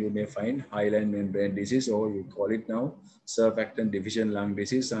 37, you may find hyaline membrane disease, or you call it now surfactant deficient lung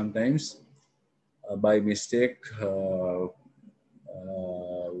disease. Sometimes by mistake,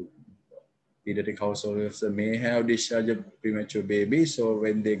 pediatric households may have discharged a premature baby. So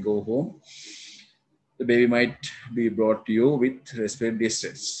when they go home, the baby might be brought to you with respiratory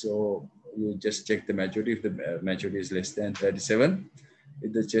distress. So you just check the maturity. If the maturity is less than 37,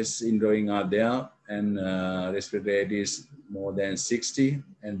 if the chest indrawing are there, and respiratory rate is more than 60,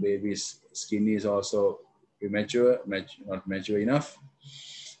 and baby's skin is also premature, not mature enough,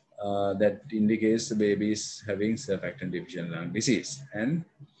 that indicates the baby is having surfactant deficient lung disease. And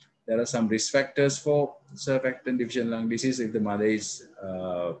there are some risk factors for surfactant deficient lung disease. If the mother is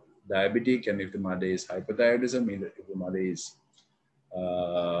diabetic, and if the mother is hypothyroidism, if the mother is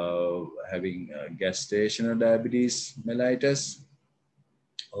having gestational diabetes mellitus,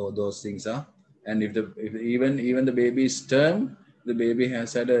 all those things are. And if even the baby is term, the baby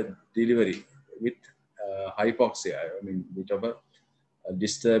has had a delivery with hypoxia, I mean, bit of a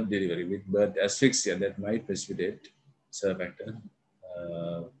disturbed delivery with birth asphyxia, that might precipitate surfactant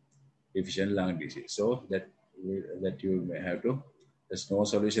deficient lung disease. So that you may have to, there's no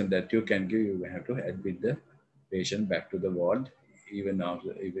solution that you can give. You may have to admit the patient back to the ward even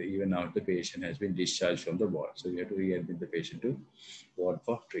after the patient has been discharged from the ward. So you have to readmit the patient to ward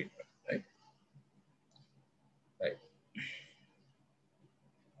for treatment, right? Right.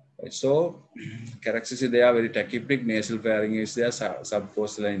 So characteristics, they are very tachypneic, nasal flaring is there,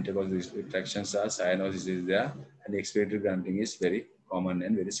 subcostal and intercostal retractions are, cyanosis is there, and expiratory grunting is very common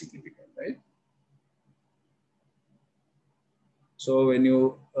and very significant, right? So when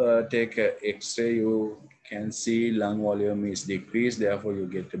you take an X-ray, you can see lung volume is decreased. Therefore, you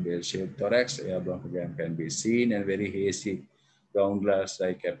get a bell-shaped thorax. Air bronchogram can be seen, and very hazy ground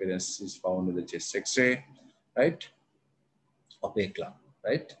glass-like appearance is found in the chest X-ray, right? Opaque lung,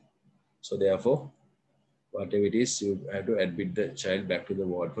 right? So therefore, whatever it is, you have to admit the child back to the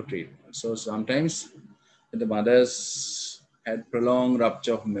ward for treatment. So sometimes the mothers had prolonged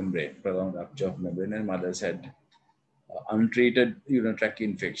rupture of membrane, and mothers had untreated urinary tract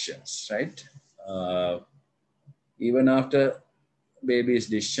infections, right? Even after baby is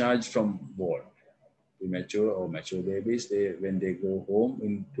discharged from ward, premature or mature babies, when they go home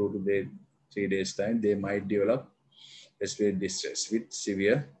in 2 to 3 days time, they might develop respiratory distress with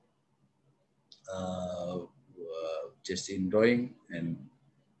severe chest indrawing and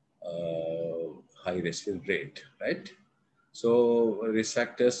high respiratory rate, right? So risk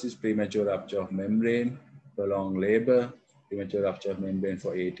factors is premature rupture of membrane, prolonged labor, premature rupture of membrane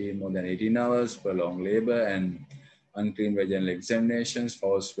for more than 18 hours, prolonged labor, and unclean vaginal examinations,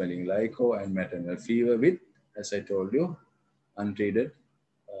 foul smelling lico, and maternal fever with, as I told you, untreated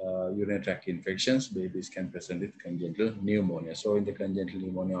urinary tract infections. Babies can present with congenital pneumonia. So in the congenital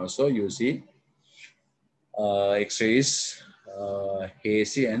pneumonia also, you see X-rays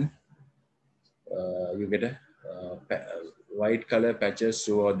hazy, and you get a white color patches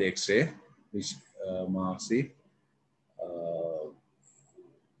throughout the X-ray, which marks the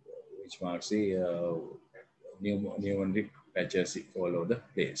pneumonic patches all over the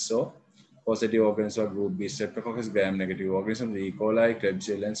place. So positive organisms are group B Streptococcus, gram-negative organisms, E. coli,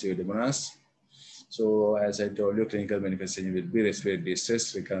 Klebsiella, and Pseudomonas. So as I told you, clinical manifestation will be respiratory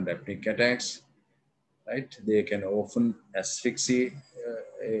distress, recurrent apneic attacks, right? They can often asphyxiate.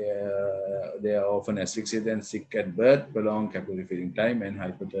 They are often asphyxiated and sick at birth, prolonged capillary filling time, and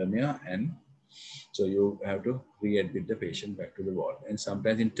hypothermia. And so you have to readmit the patient back to the ward. And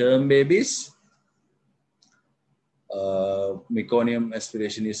sometimes in term babies, meconium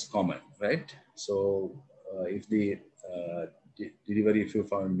aspiration is common, right? So if the delivery, if you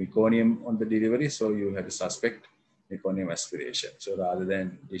found meconium on the delivery, so you have to suspect meconium aspiration. So rather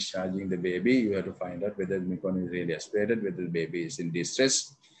than discharging the baby, you have to find out whether the meconium is really aspirated, whether the baby is in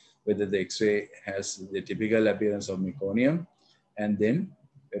distress. whether the X-ray has the typical appearance of meconium, and then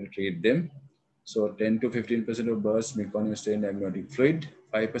we'll treat them. So 10 to 15% of births meconium stained amniotic fluid,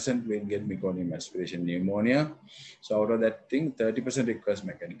 5% will get meconium aspiration pneumonia. So out of that thing, 30% requires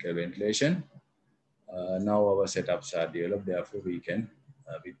mechanical ventilation. Now our setups are developed, therefore we can,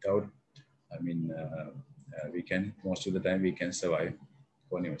 we can, most of the time we can survive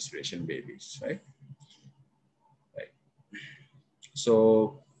meconium aspiration babies, right?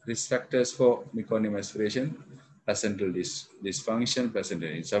 So risk factors for meconium aspiration: placental dysfunction, placental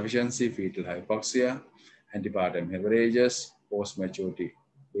insufficiency, fetal hypoxia, antepartum hemorrhages, post-maturity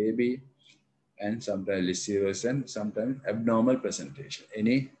baby, and sometimes lysis and sometimes abnormal presentation.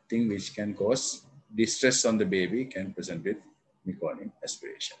 Anything which can cause distress on the baby can present with meconium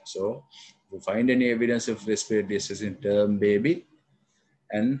aspiration. So if you find any evidence of respiratory distress in term baby,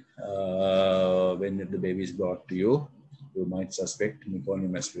 and when the baby is brought to you, you might suspect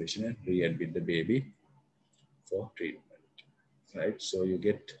meconium aspiration and re-admit the baby for treatment, right? So you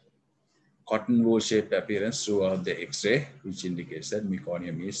get cotton wool shaped appearance throughout the X-ray, which indicates that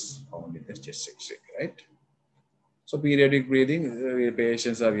meconium is found in the chest X-ray, right? So periodic breathing,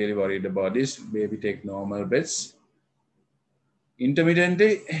 patients are really worried about this. Baby take normal breaths.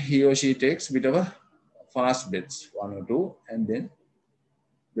 Intermittently, he or she takes a bit of a fast breaths, 1 or 2, and then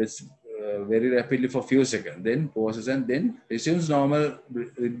breaths very rapidly for a few seconds, then pauses and then resumes normal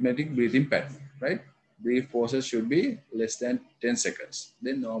rhythmic breathing pattern, right? Brief pauses should be less than 10 seconds.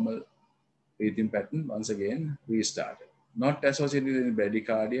 Then normal breathing pattern once again restarted. Not associated with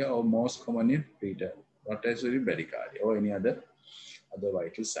bradycardia or most common in preterm. Not associated with bradycardia or any other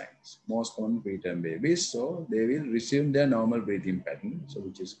vital signs. Most common preterm babies, so they will resume their normal breathing pattern, so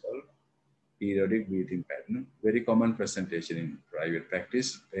which is called periodic breathing pattern. Very common presentation in private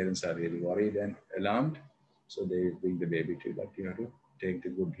practice. Parents are really worried and alarmed, so they bring the baby to you, but you have to take the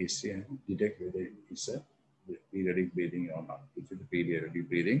good history and detect whether it's a periodic breathing or not. If it's periodic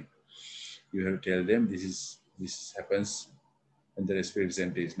breathing, you have to tell them this happens when the respiratory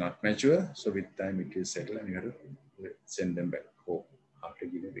center is not mature, so with time it will settle and you have to send them back home after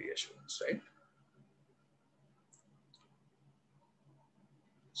giving reassurance, right?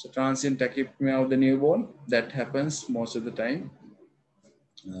 So transient tachypnea of the newborn, that happens most of the time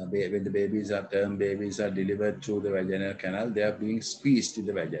when the term babies are delivered through the vaginal canal. They are being squeezed in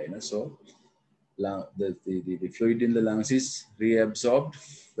the vagina, so the fluid in the lungs is reabsorbed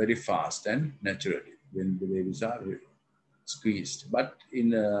very fast and naturally when the babies are squeezed. But in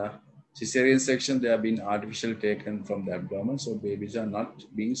cesarean section, they have been artificially taken from the abdomen, so babies are not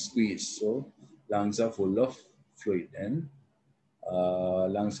being squeezed. So lungs are full of fluid and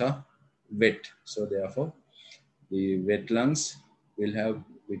lungs are wet. So therefore, the wet lungs will have a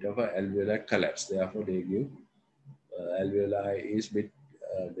bit of an alveolar collapse. Therefore, they give alveoli is bit,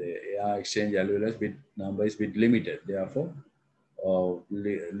 the air exchange alveolus number is bit limited. Therefore,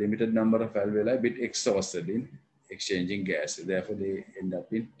 limited number of alveoli bit exhausted in exchanging gas. Therefore, they end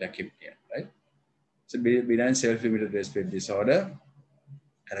up in tachypnea, right? So benign self-limited respiratory disorder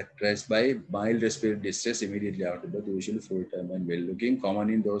characterized by mild respiratory distress immediately after birth, usually full-term and well-looking, common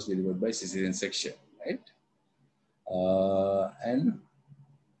in those delivered by cesarean section, right? And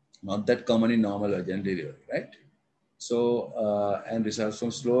not that common in normal vaginal delivery, right? So, and results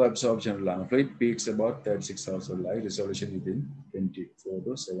from slow absorption of lung fluid, peaks about 36 hours of life, resolution within 24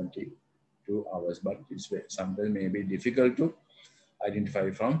 to 72 hours, but it's sometimes may be difficult to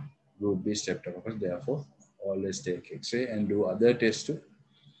identify from group B streptococcus. Therefore, always take X-ray and do other tests to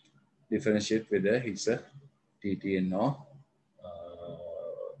differentiate whether it's a TTN or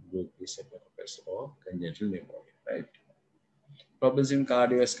group B streptococcus or congenital pneumonia, right? Problems in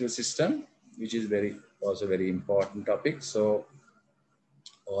cardiovascular system, which is also very important topic. So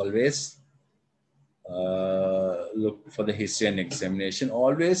always look for the history and examination.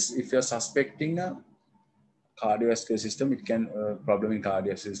 Always, if you're suspecting a cardiovascular system, it can problem in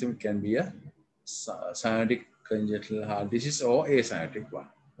cardiovascular system, it can be a cyanotic congenital heart disease or acyanotic one,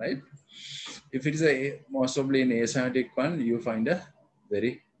 right? If it is most probably an acyanotic one, you find a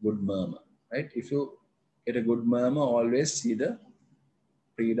very good murmur, right? If you get a good murmur, always see the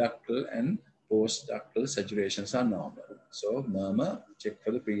preductal and postductal saturations are normal. So murmur, check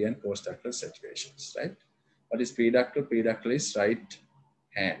for the pre and postductal saturations, right? What is preductal? Preductal is right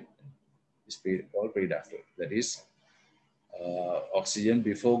hand. It's called preductal. That is oxygen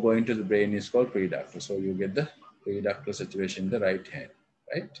before going to the brain is called preductal. So you get the preductal saturation in the right hand,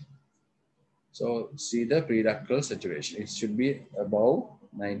 right? So see the preductal saturation. It should be above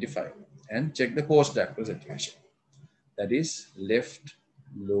 95 and check the postductal saturation. That is left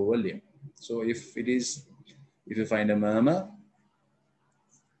lower limb. So if you find a murmur,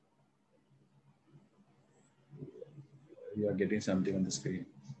 you are getting something on the screen.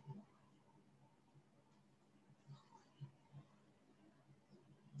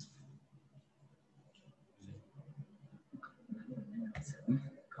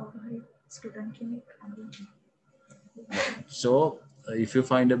 So if you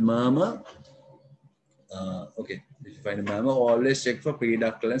find a murmur, okay, if you find a murmur, always check for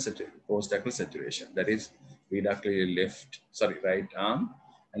preductal and postductal saturation. That is preductal right arm,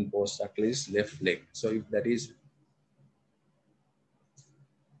 and postductal is left leg. So if that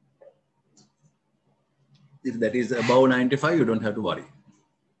is above 95, you don't have to worry.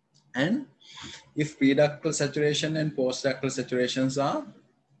 And if preductal saturation and postductal saturations are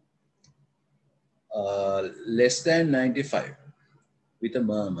less than 95 with a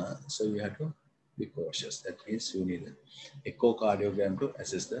murmur, so you have to be cautious. That means you need an echocardiogram to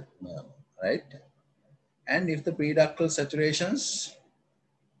assess the murmur, right? And if the preductal saturations,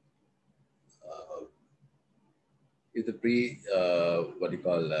 if the pre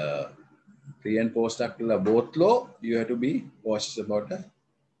and postductal are both low, you have to be cautious about a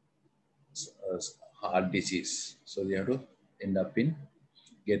heart disease. So you have to end up in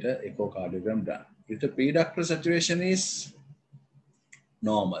get an echocardiogram done. If the preductal saturation is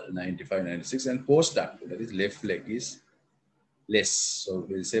normal, 95, 96, and postductal, that is left leg, is less. So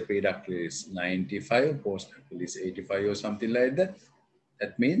we'll say preductal is 95, postductal is 85 or something like that.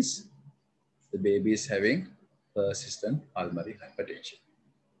 That means the baby is having persistent pulmonary hypertension.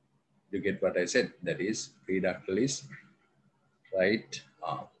 You get what I said? That is, preductal is right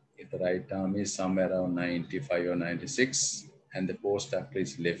arm. If the right arm is somewhere around 95 or 96, and the postductal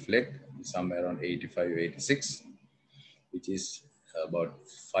is left leg, somewhere around 85 or 86, which is about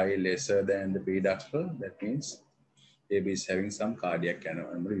 5 lesser than the preductal, that means baby is having some cardiac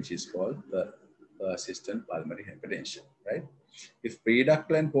anomaly, which is called the persistent pulmonary hypertension, right? If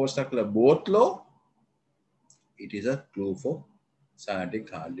preductal and postductal are both low, it is a clue for cyanotic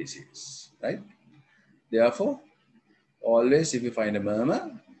heart disease, right? Therefore, always if you find a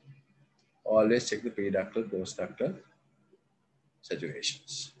murmur, always check the preductal, postductal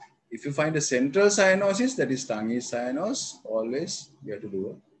saturations. If you find a central cyanosis, that is tongue is cyanosed, always you have to do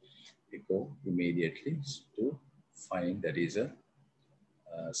an echo immediately to find that is a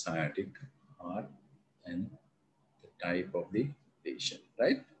cyanotic heart and the type of the lesion,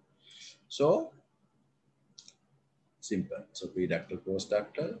 right? So, simple. So, preductal,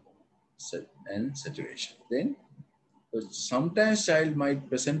 postductal, and saturation. Then, sometimes child might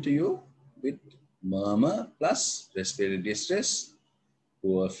present to you with murmur plus respiratory distress,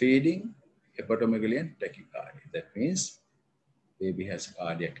 poor feeding, hepatomegaly, and tachycardia. That means baby has a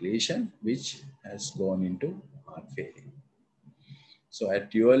cardiac lesion which has gone into heart failure. So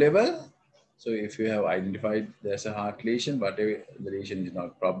at your level, so if you have identified there's a heart lesion, whatever the lesion is not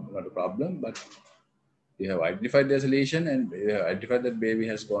a problem, but you have identified there's a lesion and you have identified that baby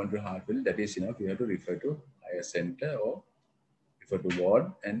has gone to heart failure, that is enough. You have to refer to higher center or refer to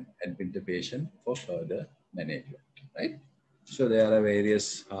ward and admit the patient for further management, right? So there are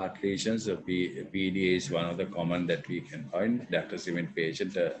various heart lesions. PDA is one of the common that we can find. Doctors even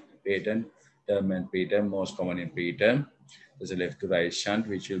patent, term and preterm, most common in preterm. There's a left to right shunt,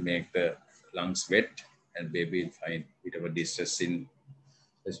 which will make the lungs wet and baby will find a bit of a distress in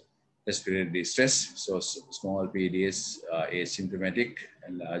respiratory distress. So small PDAs are asymptomatic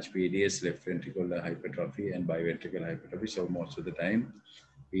and large PDAs, left ventricular hypertrophy and biventricular hypertrophy. So most of the time,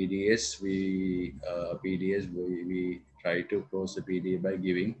 PDAs, we try to close the PDA by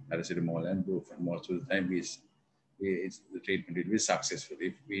giving paracetamol and brufen. Most of the time, the treatment will be successful.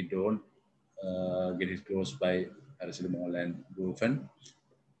 If we don't get it closed by paracetamol and brufen,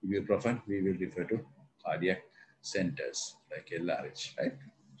 ibuprofen, we will refer to cardiac centers like LRH, right?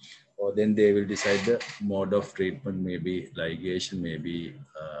 Or then they will decide the mode of treatment, maybe ligation, maybe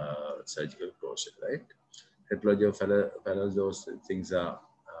surgical closure, right? Hepatology of fellows, those things are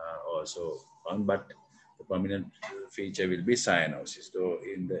also found, but the prominent feature will be cyanosis. So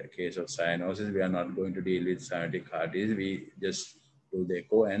in the case of cyanosis, we are not going to deal with cyanotic heart disease. We just do the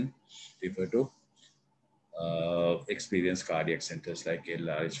echo and refer to experienced cardiac centers like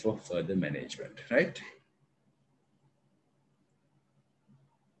LRH for further management, right?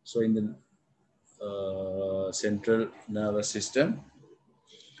 So in the central nervous system,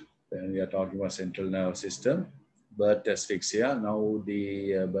 when we are talking about central nervous system, birth asphyxia. Now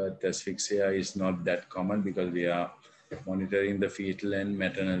the birth asphyxia is not that common because we are monitoring the fetal and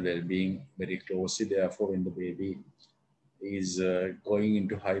maternal well-being very closely. Therefore, when the baby is going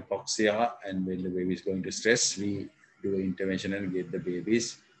into hypoxia and when the baby is going to stress, we do intervention and get the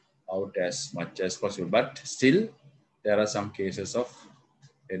babies out as much as possible. But still, there are some cases of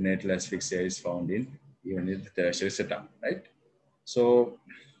neonatal asphyxia is found in even in the tertiary setup, right? So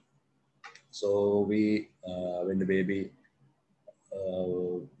we, when the baby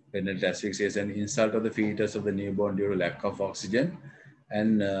permanent asphyxiation, insult of the fetus of the newborn due to lack of oxygen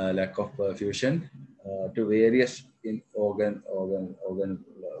and lack of perfusion to various organ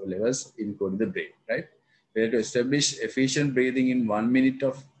levels, including the brain, right? We have to establish efficient breathing in 1 minute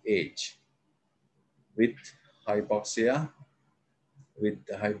of age with hypoxia,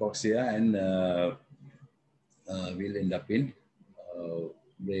 and will end up in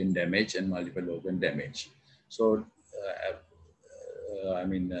brain damage and multiple organ damage. So,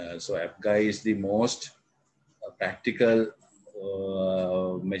 so APGAI is the most practical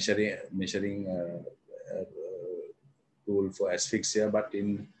measuring tool for asphyxia, but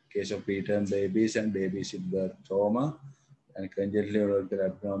in case of preterm babies and babies with birth trauma and congenital neurological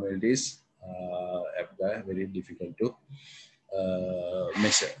abnormalities, APGAI very difficult to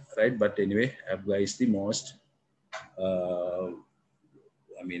measure, right? But anyway, APGAI is the most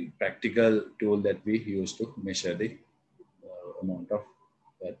practical tool that we use to measure the amount of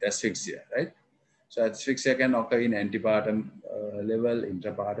asphyxia, right? So asphyxia can occur in antepartum level,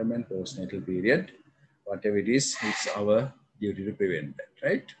 intrapartum, and postnatal period. Whatever it is, it's our duty to prevent that,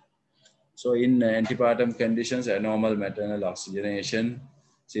 right? So in antepartum conditions, abnormal maternal oxygenation,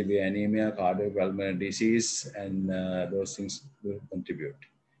 severe anemia, cardiopulmonary disease, and those things will contribute.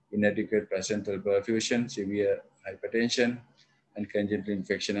 Inadequate placental perfusion, severe hypertension, and congenital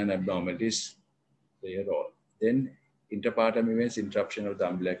infection and abnormalities play a role. Then interpartum events, interruption of the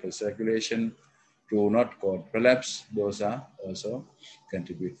umbilical circulation, do not cord prolapse, those are also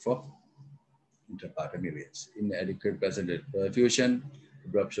contribute for interpartum events. Inadequate placental perfusion,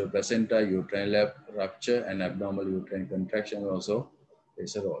 rupture of placenta, uterine rupture, and abnormal uterine contraction also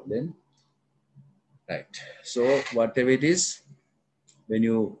plays a role. Then, right. So whatever it is, when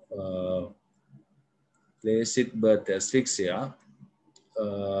you place it birth asphyxia,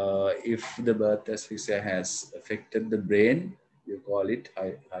 if the birth asphyxia has affected the brain, you call it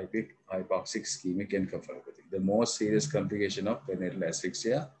hypoxic ischemic encephalopathy. The most serious complication of perinatal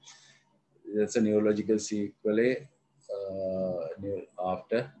asphyxia, that's a neurological sequelae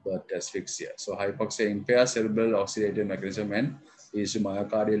after birth asphyxia. So hypoxia impairs cerebral oxidative mechanism and leads to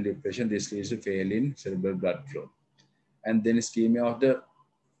myocardial depression. This leads to fail in cerebral blood flow. And then ischemia of the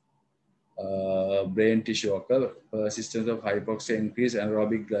brain tissue occur, persistence of hypoxia, increase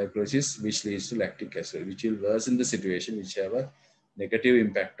anaerobic glycolysis, which leads to lactic acid, which will worsen the situation, which have a negative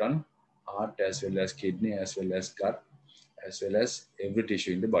impact on heart as well as kidney, as well as gut, as well as every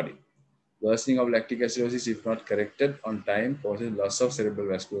tissue in the body. Worsening of lactic acidosis, if not corrected on time, causes loss of cerebral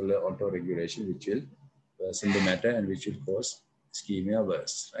vascular autoregulation, which will worsen the matter and which will cause ischemia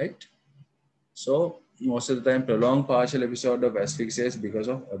worse, right? So most of the time, prolonged partial episode of asphyxia is because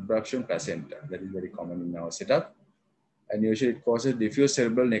of abruption placenta. That is very common in our setup. And usually it causes diffuse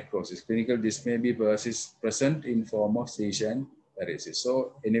cerebral necrosis. Clinical, this may be present in form of seizure and paresis.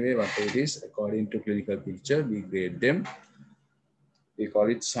 So anyway, whatever it is, according to clinical picture, we grade them. We call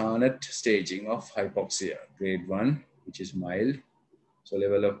it Sarnet staging of hypoxia. Grade 1, which is mild. So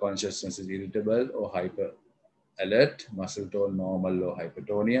level of consciousness is irritable or hyper alert, muscle tone normal or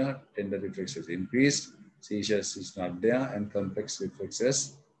hypertonia, tender reflexes increased, seizures is not there, and complex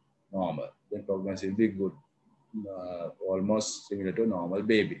reflexes normal. Then prognosis will be good, almost similar to a normal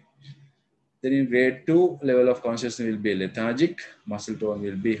baby. Then in grade 2, level of consciousness will be lethargic, muscle tone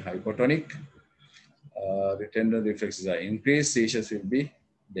will be hypotonic, tender reflexes are increased, seizures will be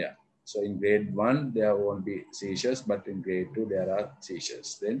there. So in grade 1, there won't be seizures, but in grade 2, there are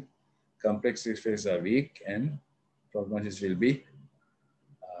seizures. Then complex reflexes are weak and prognosis will be,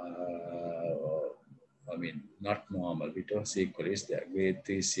 not normal because sequel is there. Grade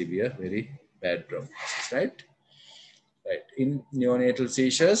 3 severe, very bad prognosis, right? Right. In neonatal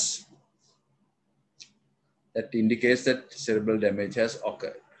seizures, that indicates that cerebral damage has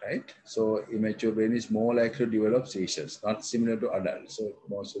occurred, right? So immature brain is more likely to develop seizures, not similar to adults. So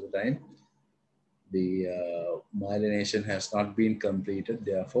most of the time, the myelination has not been completed,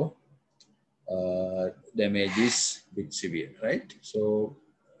 therefore, damage is a bit severe, right? So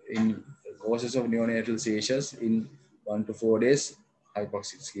in causes of neonatal seizures, in 1 to 4 days,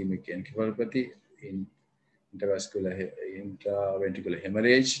 hypoxic ischemic encephalopathy, in intraventricular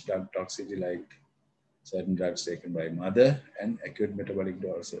hemorrhage, drug toxicity like certain drugs taken by mother, and acute metabolic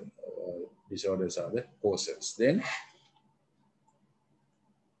disorders are the causes. Then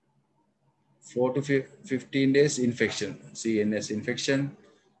 4 to 15 days infection, CNS infection,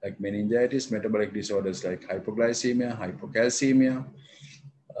 like meningitis, metabolic disorders like hypoglycemia, hypocalcemia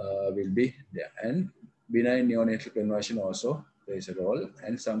will be there. And benign neonatal conversion also plays a role.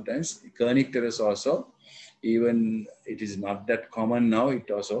 And sometimes kernicterus also, even it is not that common now, it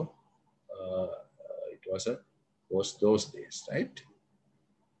also was those days, right?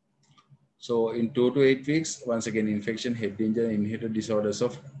 So in 2 to 8 weeks, once again, infection, head injury, inherited disorders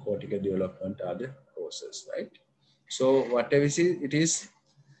of cortical development are the causes, right? So whatever it is,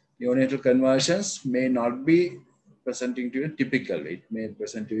 neonatal conversions may not be presenting to you typically. It may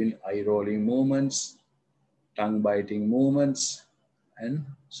present to you in eye-rolling movements, tongue-biting movements, and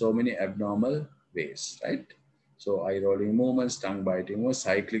so many abnormal ways, right? So eye-rolling movements, tongue-biting movements,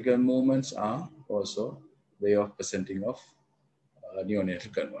 cyclical movements are also way of presenting of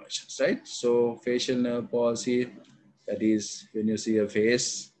neonatal conversions, right? So facial nerve palsy, that is when you see a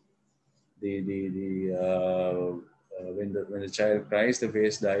face, when the child cries, the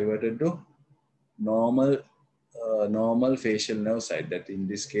face diverted to normal normal facial nerve side. That in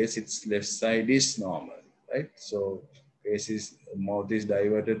this case, its left side is normal, right? So mouth is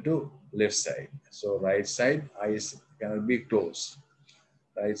diverted to left side. So right side eyes cannot be closed.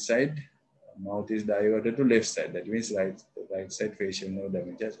 Right side mouth is diverted to left side. That means right side facial nerve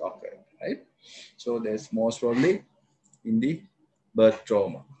damage has occurred, right? So that's most probably in the birth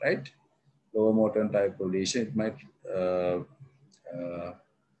trauma, right? Lower motor type of lesion. It might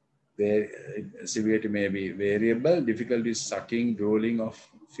severity may be variable. Difficulty sucking, drooling of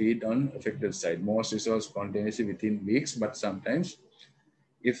feed on affected side. Most resolve spontaneously within weeks, but sometimes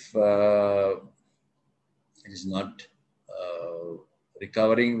if it is not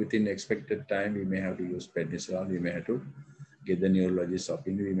recovering within expected time, we may have to use prednisone. We may have to get the neurologist's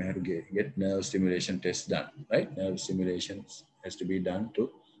opinion. We may have to get nerve stimulation tests done, right? Nerve stimulation has to be done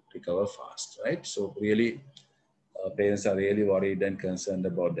to recover fast, right? So really, parents are really worried and concerned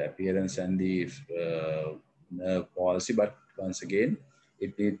about the appearance and the nerve palsy. But once again,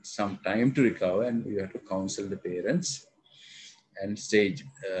 it needs some time to recover, and you have to counsel the parents and stage.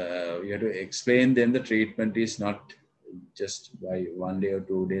 You have to explain them the treatment is not just by 1 day or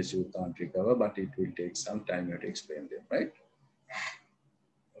 2 days you can't recover, but it will take some time. You have to explain them, right?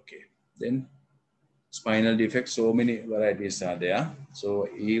 Okay. Then spinal defects, so many varieties are there. So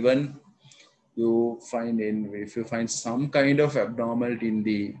even if you find some kind of abnormality in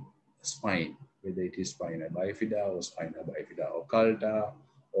the spine, whether it is spina bifida or spina bifida occulta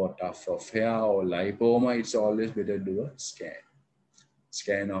or tuft of hair or lipoma, it's always better to do a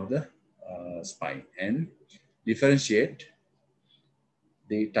scan of the spine and differentiate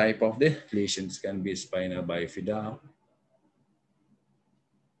the type of the lesions. Can be spina bifida,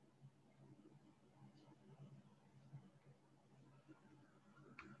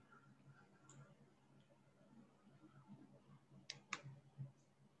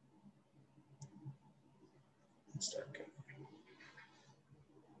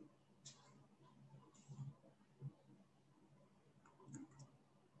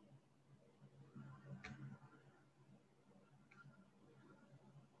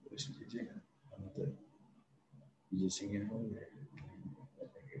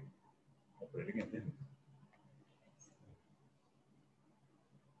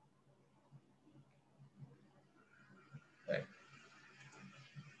 right.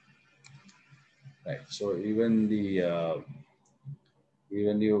 Right. So even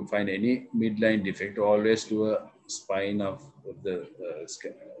you find any midline defect, always do a spine of the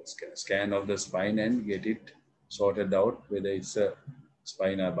scan of the spine and get it sorted out, whether it's a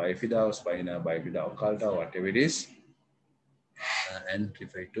spina bifida or spina bifida occulta, whatever it is, and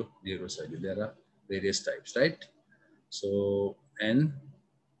refer to neurosurgery. There are various types, right? So, and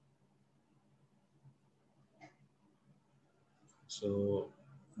so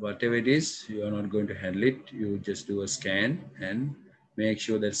whatever it is, you are not going to handle it. You just do a scan and make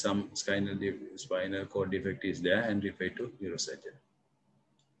sure that some spinal cord defect is there and refer to neurosurgeon.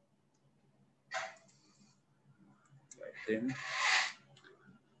 Right, then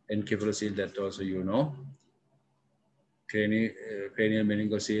encephalocele, that also you know. Cranial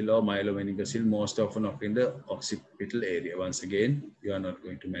meningocele or myelomeningocele most often occur in the occipital area. Once again, you are not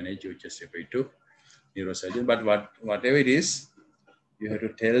going to manage, you just refer to neurosurgeon. But whatever it is, you have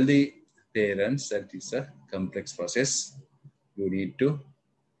to tell the parents that it's a complex process. You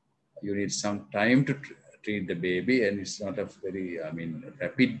need some time to treat the baby, and it's not a very,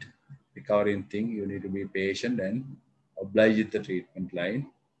 rapid recovering thing. You need to be patient and oblige with the treatment line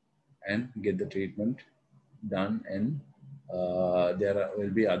and get the treatment done. And there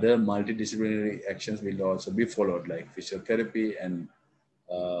will be other multidisciplinary actions will also be followed, like physiotherapy, and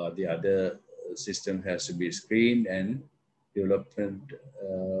the other system has to be screened, and development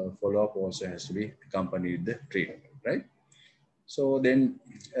follow-up also has to be accompanied with the treatment, right? So then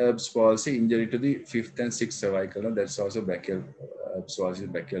Erb's palsy, injury to the fifth and sixth cervical nerve, that's also brachial, Erb's palsy,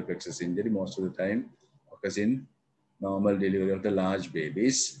 brachial plexus injury. Most of the time occurs in normal delivery of the large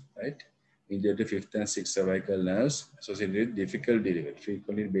babies, right? Injury to fifth and sixth cervical nerves associated with difficult delivery.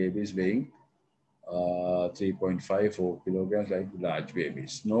 Frequently babies weighing 3.5, 4 kilograms, like large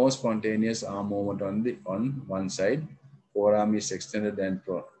babies. No spontaneous arm movement on one side. Forearm is extended and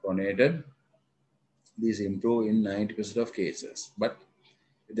pronated. These improve in 90% of cases. But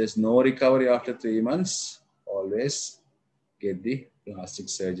if there's no recovery after 3 months, always get the plastic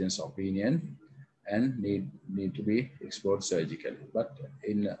surgeon's opinion and need to be explored surgically. But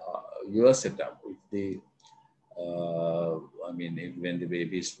in your setup, if the when the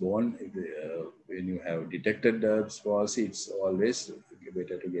baby is born, when you have detected Erb's palsy, it's always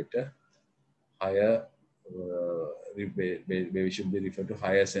better to get a higher, baby should be referred to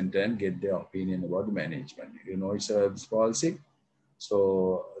higher center and get their opinion about the management. You know, it's Erb's palsy.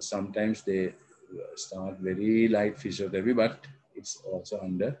 So sometimes they start very light physiotherapy, but it's also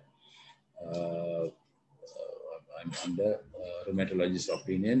under rheumatologist's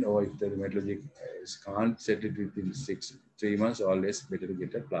opinion, or if the rheumatologist can't set it within 3 months, always better to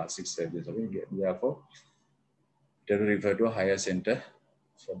get a plastic surgeon's opinion. Therefore, better to refer to a higher center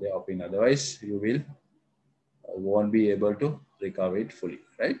for their opinion. Otherwise, you will won't be able to recover it fully,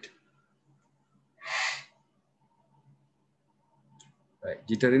 right? Right.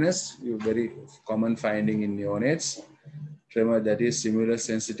 Jitteriness, very common finding in neonates. Tremor that is stimulus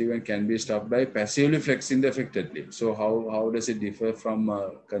sensitive and can be stopped by passively flexing the affected limb. So how does it differ from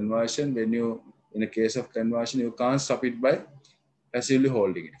conversion? When you, in a case of conversion, you can't stop it by passively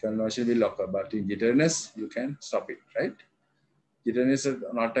holding it. Conversion will occur, but in jitteriness, you can stop it, right? Jitteriness is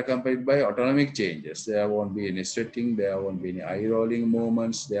not accompanied by autonomic changes. There won't be any sweating, there won't be any eye rolling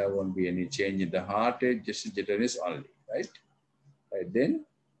movements, there won't be any change in the heart rate, just jitteriness only, right? Right, then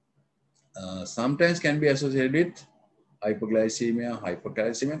sometimes can be associated with hypoglycemia,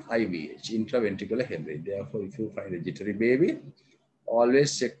 hypercalcemia, and IVH, intraventricular hemorrhage. Therefore, if you find a jittery baby,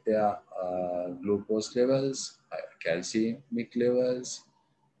 always check their glucose levels, calciumic levels,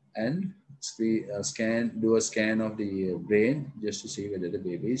 and do a scan of the brain just to see whether the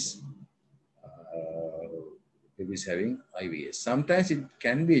baby is having IVS. Sometimes it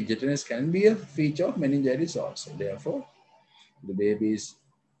can be, jitteriness can be a feature of meningitis also. Therefore, the baby is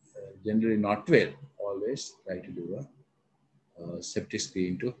generally not well. Always try to do a septic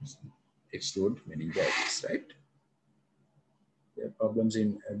screen to exclude meningitis, right? There are problems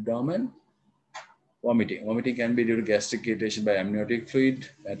in abdomen. Vomiting. Vomiting can be due to gastric irritation by amniotic fluid,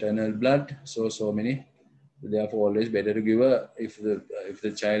 maternal blood. So many. Therefore, always better to give a, if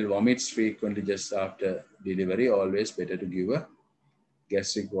the child vomits frequently just after delivery, always better to give a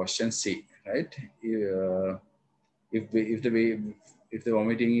gastric wash and see, right? If the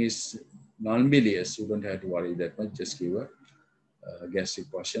vomiting is non-bilious, you don't have to worry that much. Just give a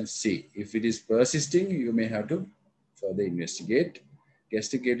gastric wash and see. If it is persisting, you may have to further investigate.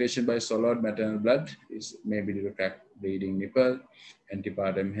 Gastric irritation by solid maternal blood may be due to cracked bleeding nipple,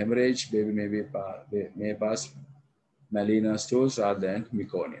 antepartum hemorrhage. Baby may pass Malina stools rather than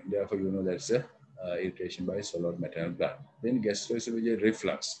meconium. Therefore, you know that's a irritation by solid maternal blood. Then gastroesophageal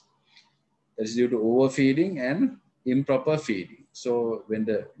reflux. That is due to overfeeding and improper feeding. So when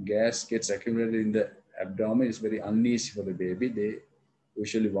the gas gets accumulated in the abdomen, it's very uneasy for the baby. They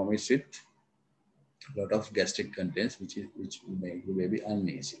usually vomit with a lot of gastric contents, which will make the baby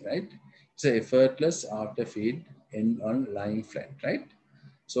uneasy, right? It's effortless after feed and on lying flat, right?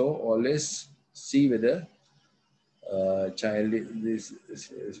 So always see whether child is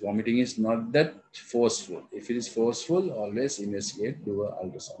vomiting is not that forceful. If it is forceful, always investigate, do an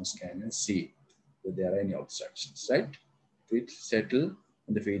ultrasound scan and see if there are any obstructions, right? If it settle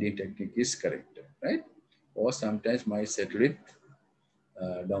and the feeding technique is correct, right? Or sometimes might settle with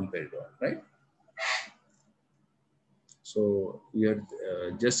domperidone, right? So you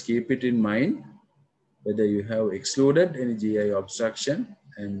have, just keep it in mind whether you have excluded any GI obstruction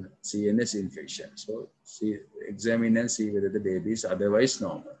and CNS infection. So examine and see whether the baby is otherwise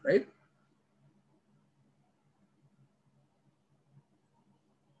normal, right?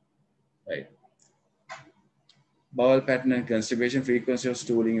 Right. Bowel pattern and constipation. Frequency of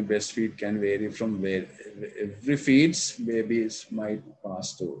stooling in breastfeed can vary from where every feeds babies might pass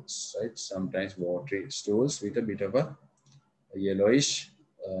stools, right? Sometimes watery stools with a bit of a yellowish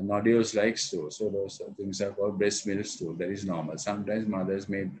nodules like stool. So those things are called breast milk stool. That is normal. Sometimes mothers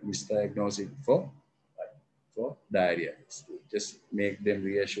may misdiagnose it for diarrhea. Just make them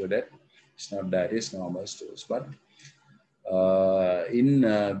reassure that it's not diarrhea, it's normal stools. But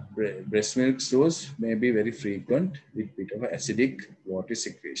Breast milk stools may be very frequent with bit of acidic watery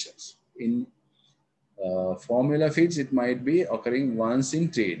secretions. In formula feeds, it might be occurring once in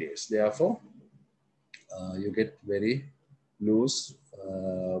 3 days. Therefore, you get very loose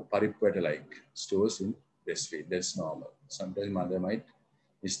paripueta-like stools in breastfeed. That's normal. Sometimes mother might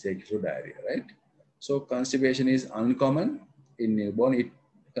mistake it for diarrhea, right? So constipation is uncommon in newborn.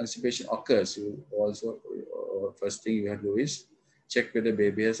 Constipation occurs. You also first thing you have to do is check whether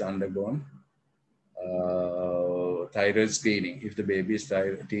baby has undergone thyroid screening. If the baby's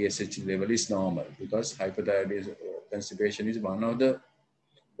TSH level is normal, because hypothyroidism, constipation is one of the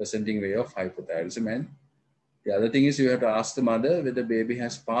presenting way of hypothyroidism. And the other thing is you have to ask the mother whether the baby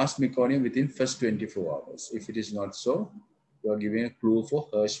has passed meconium within first 24 hours. If it is not so, you are giving a clue for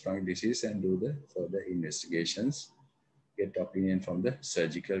Hirschsprung disease and do the further investigations, get opinion from the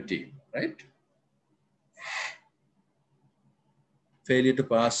surgical team, right? Failure to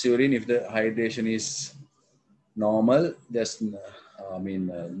pass urine. If the hydration is normal, there's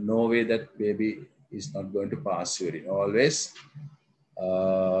no way that baby is not going to pass urine. Always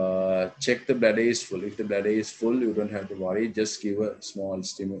check the bladder is full. If the bladder is full, you don't have to worry. Just give a small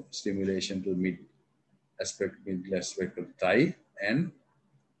stimulation to middle aspect of the thigh and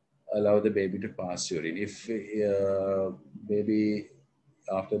allow the baby to pass urine. If baby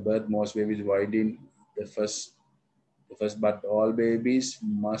after birth, most babies void in the first, but all babies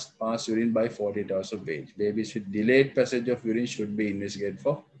must pass urine by 48 hours of age. Babies with delayed passage of urine should be investigated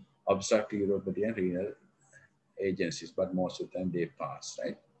for obstructive uropathy and renal agencies, but most of the time they pass,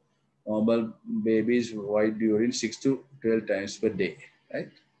 right? Normal babies void urine 6 to 12 times per day,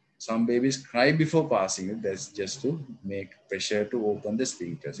 right? Some babies cry before passing it. That's just to make pressure to open the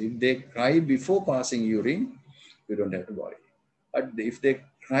sphincters. If they cry before passing urine, you don't have to worry. But if they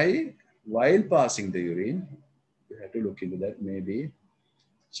cry while passing the urine, you have to look into that. Maybe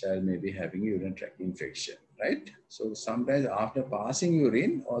child may be having urinary tract infection, right? So sometimes after passing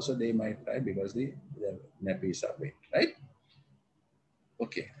urine, also they might cry because the nappies are wet, right?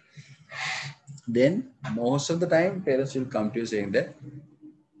 Okay. Then most of the time, parents will come to you saying that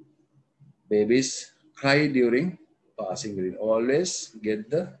babies cry during passing urine. Always get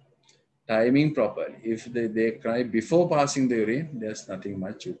the timing properly. If they cry before passing the urine, there's nothing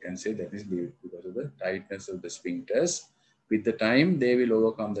much you can say. That is because of the tightness of the sphincters. With the time, they will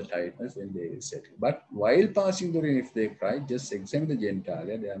overcome the tightness and they will settle. But while passing the urine, if they cry, just examine the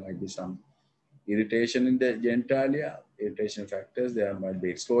genitalia. There might be some irritation in the genitalia, irritation factors. There might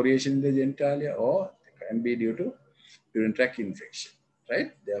be excoriation in the genitalia, or it can be due to urinary tract infection,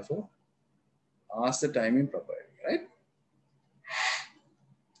 right? Therefore, ask the timing properly, right?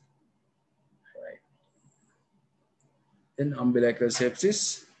 Then umbilical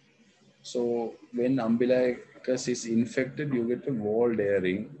sepsis. So when umbilicus is infected, you get a wall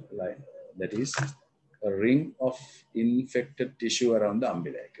ring, like that is a ring of infected tissue around the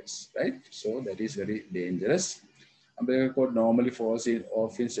umbilicus, right? So that is very dangerous. Umbilical cord normally falls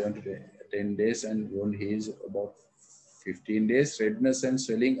off in 7 to 10 days and wound heals about 15 days. Redness and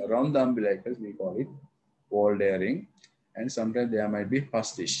swelling around the umbilicus, we call it wall ring. And sometimes there might be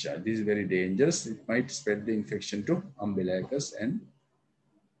pus discharge. This is very dangerous. It might spread the infection to umbilicus and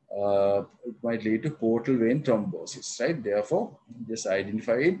it might lead to portal vein thrombosis, right? Therefore, just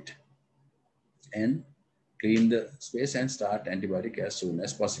identify it and clean the space and start antibiotic as soon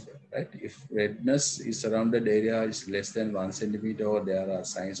as possible, right? If redness is surrounded area is less than 1 centimeter or there are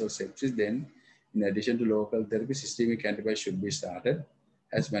signs of sepsis, then in addition to local therapy, systemic antibiotics should be started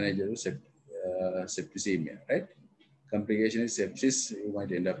as manageable septicemia, right? Complication is sepsis, you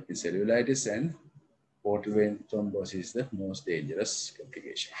might end up with cellulitis, and portal vein thrombosis is the most dangerous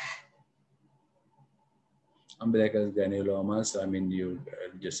complication. Umbilical granulomas, I mean, you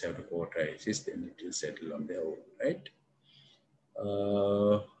just have to cauterize, then it will settle on their own, right?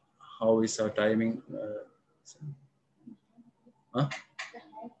 How is our timing?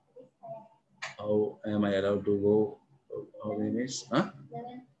 How am I allowed to go? How many minutes?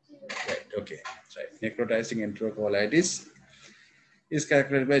 Right, okay. Right. Necrotizing enterocolitis is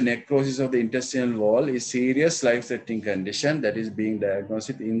characterized by necrosis of the intestinal wall, is serious life-threatening condition that is being diagnosed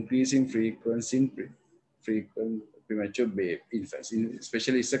with increasing frequency in premature infants.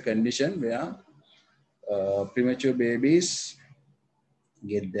 Especially it's a condition where premature babies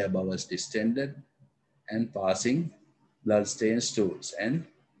get their bowels distended and passing blood-stained stools and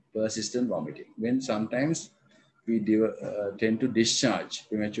persistent vomiting. When sometimes we tend to discharge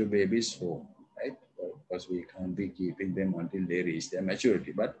premature babies home, right? Because we can't be keeping them until they reach their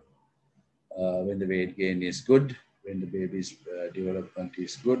maturity. But when the weight gain is good, when the baby's development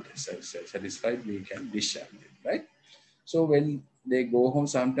is good, satisfied, we can discharge it, right? So when they go home,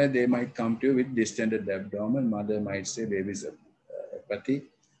 sometimes they might come to you with distended abdomen. Mother might say baby's apathy,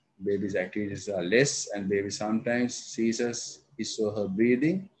 baby's activities are less, and baby sometimes ceases his or her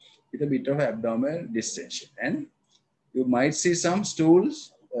breathing with a bit of abdominal distension. And you might see some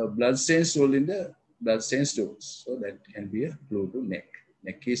stools, blood-stained stool in the blood-stained stools. So that can be a clue to neck.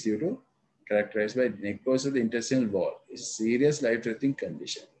 Neck is due to characterized by necrosis of the intestinal wall. It's a serious life-threatening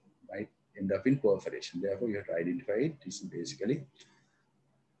condition. Might end up in perforation. Therefore, you have to identify it. This is basically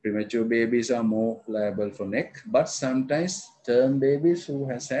premature babies are more liable for neck, but sometimes term babies who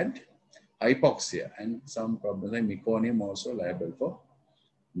has had hypoxia and some problems like meconium also liable for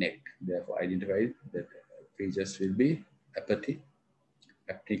neck. Therefore, identify that features will be apathy,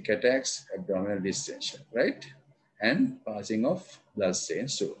 apneic attacks, abdominal distension, right? And passing of blood-stained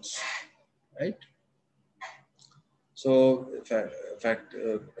stools, right? So,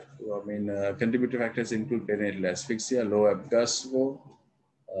 contributing factors include perinatal asphyxia, low ABGAS score,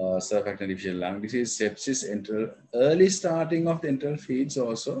 surfactant deficient lung disease, sepsis, early starting of the enteral feeds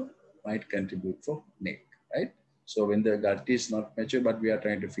also might contribute for neck, right? So when the gut is not mature, but we are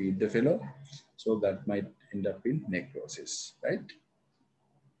trying to feed the fellow, so that might end up in necrosis, right?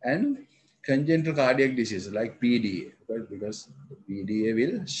 And congenital cardiac disease like PDA, because PDA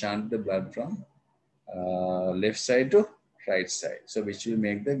will shunt the blood from left side to right side. So which will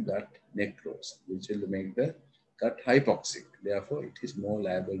make the gut necrose, which will make the gut hypoxic. Therefore, it is more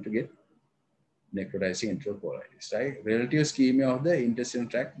liable to get necrotizing enterocolitis, right? Relative ischemia of the intestinal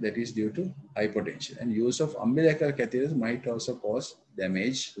tract that is due to hypotension. And use of umbilical catheters might also cause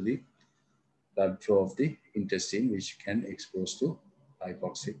damage to the blood flow of the intestine, which can expose to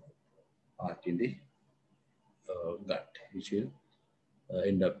hypoxic part in the gut, which will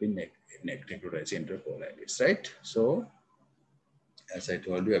end up in necrotizing enterocolitis, right? So, as I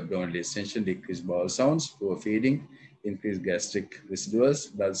told you, abdominal distension, decreased bowel sounds, poor feeding, increased gastric residuals,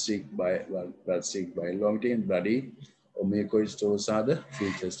 blood-streak bile vomiting, bloody or mucoid stools are the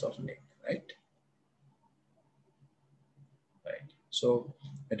features of neck, right? Right. So,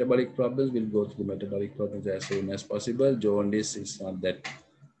 metabolic problems, we'll go through the metabolic problems as soon as possible. Jaundice is not that,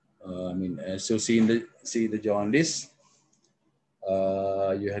 as you see the jaundice,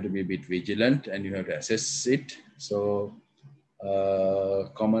 you have to be a bit vigilant and you have to assess it. So,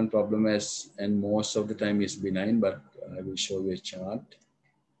 common problem and most of the time is benign, but I will show you a chart.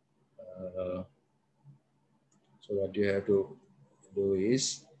 So what you have to do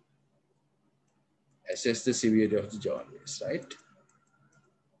is assess the severity of the jaundice, right?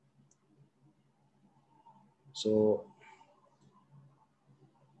 So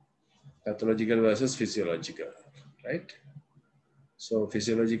pathological versus physiological, right? So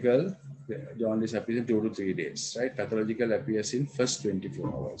physiological jaundice appears in 2 to 3 days, right? Pathological appears in first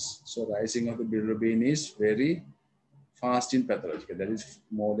 24 hours. So rising of the bilirubin is very fast in pathological. That is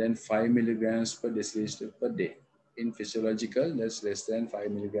more than 5 milligrams per deciliter per day. In physiological, that's less than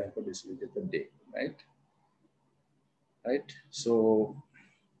 5 milligrams per deciliter per day, right? Right. So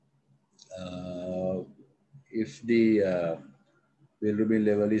if the bilirubin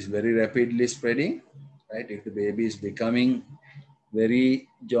level is very rapidly spreading, right? If the baby is becoming very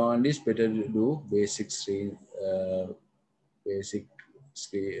jaundice, better to do basic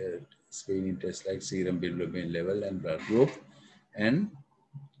screening tests like serum bilirubin level and blood group, and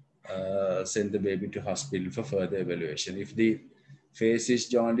send the baby to hospital for further evaluation. If the face is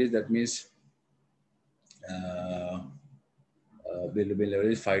jaundice, that means bilirubin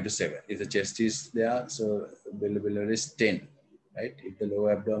level is 5 to 7. If the chest is there, so bilirubin level is 10, right? If the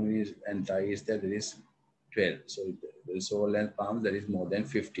lower abdomen is and thigh is there, there is 12. So the sole and palms, that is more than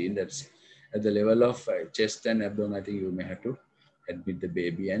 15. That's at the level of chest and abdomen. I think you may have to admit the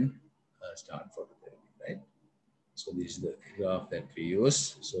baby and start for the baby, right? So this is the graph that we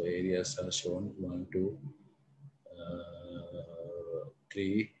use. So areas are shown 1, 2,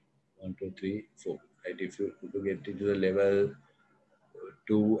 3, 1, 2, 3, 4. Right? If you to get into the level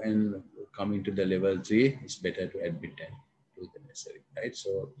 2 and coming to the level 3, it's better to admit and do the necessary, right?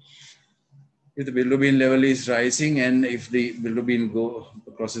 So if the bilirubin level is rising and if the bilirubin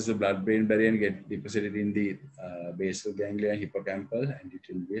crosses the blood-brain barrier and get deposited in the basal ganglia and hippocampal, and it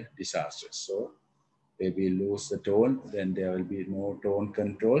will be disastrous. So baby lose the tone, then there will be no tone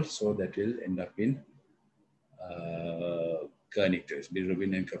control, so that will end up in kernicterus.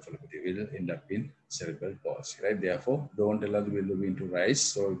 Bilirubin encephalopathy will end up in cerebral palsy, right? Therefore, don't allow the bilirubin to rise.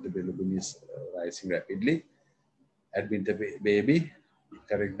 So if the bilirubin is rising rapidly, admit the baby,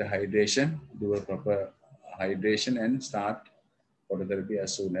 correct the hydration, do a proper hydration, and start phototherapy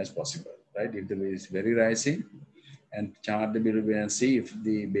as soon as possible, right? If the baby is very rising, and chart the bilirubin and see if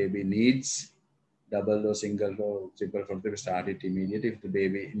the baby needs double or single or triple phototherapy, start it immediately. If the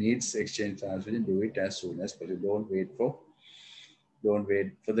baby needs exchange transfusion, do it as soon as possible. Don't wait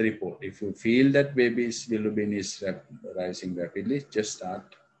for the report. If you feel that baby's bilirubin is rising rapidly, just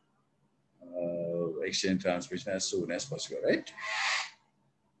start exchange transfusion as soon as possible, right?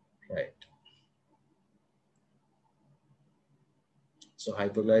 Right. So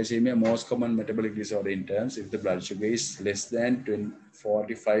hypoglycemia, most common metabolic disorder in terms, if the blood sugar is less than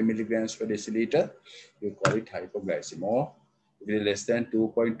 45 milligrams per deciliter, you call it hypoglycemia. Or if it is less than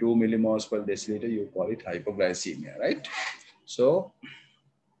 2.2 millimoles per deciliter, you call it hypoglycemia, right? So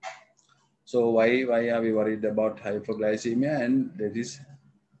why are we worried about hypoglycemia? And that is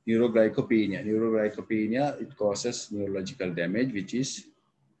neuroglycopenia. Neuroglycopenia, it causes neurological damage, which is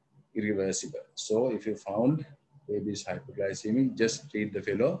irreversible. So if you found baby is hypoglycemic, just treat the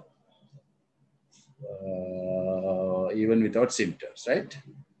fellow even without symptoms, right?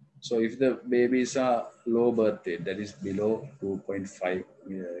 So if the babies are low birth weight, that is below 2.5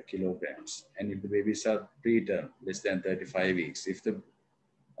 kilograms, and if the babies are preterm, less than 35 weeks, if the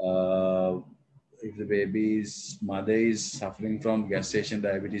baby's mother is suffering from gestation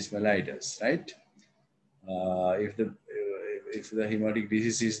diabetes mellitus, right? If the hemolytic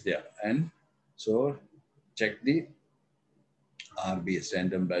disease is there, and so check the RBS,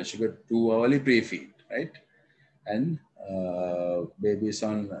 random blood sugar, 2 hourly pre-feed, right? And babies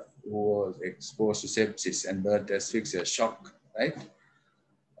who was exposed to sepsis and birth asphyxia, shock, right?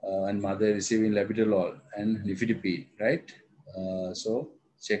 And mother receiving labetalol and nifedipine, right? So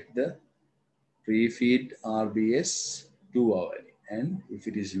check the pre-feed RBS 2 hourly, and if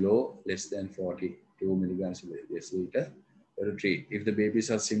it is low, less than 42 milligrams per deciliter, you have to treat. If the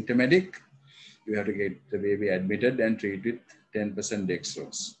babies are symptomatic, you have to get the baby admitted and treat with 10%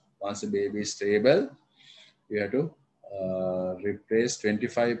 dextrose. Once the baby is stable, you have to replace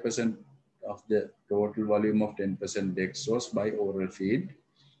 25% of the total volume of 10% dextrose by oral feed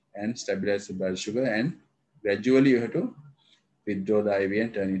and stabilize the blood sugar, and gradually you have to withdraw the IV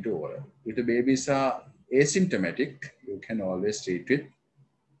and turn it to oral. If the babies are asymptomatic, you can always treat with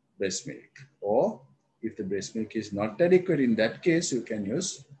breast milk. Or if the breast milk is not adequate, in that case, you can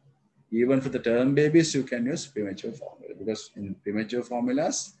use, even for the term babies, you can use premature formula, because in premature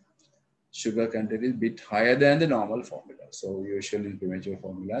formulas, sugar content is a bit higher than the normal formula. So usually in premature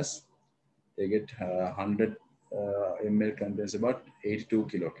formulas, they get 100 ml contains about 82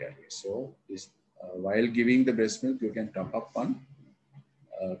 kilocalories. So this, while giving the breast milk, you can top up on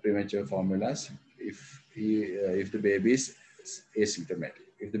premature formulas if the baby is asymptomatic.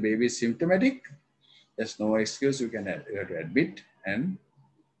 If the baby is symptomatic, there's no excuse. You have to admit and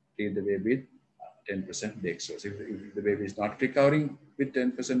treat the baby with 10% dextrose. If the baby is not recovering with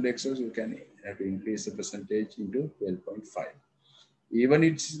 10% dextrose, you can have to increase the percentage into 12.5. Even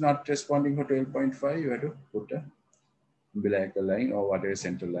if it's not responding for 12.5, you have to put a umbilical line or whatever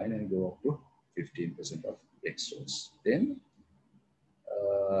central line and go up to 15% of dextrose. Then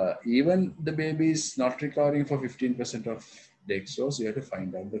even the baby is not recovering for 15% of dextrose, you have to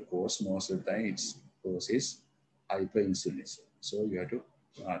find out the cause. Most of the time, its cause is hyperinsulinism. So you have to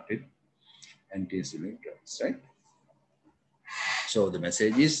start with anti-insulinic drugs, right? So the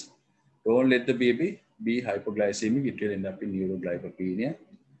message is, don't let the baby be hypoglycemic. It will end up in neuroglycopenia,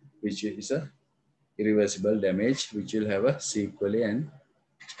 which is a irreversible damage, which will have a sequelae, and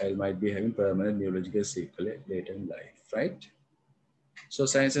child might be having permanent neurological sequelae later in life, right? So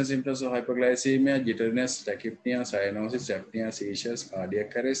signs and symptoms of hypoglycemia: jitteriness, tachypnea, cyanosis, apnea, seizures,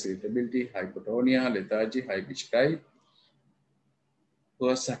 cardiac arrest, irritability, hypotonia, lethargy, high pitch cry,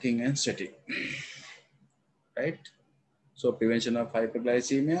 poor sucking and sweating, right? So prevention of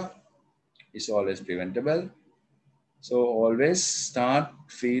hypoglycemia is always preventable. So always start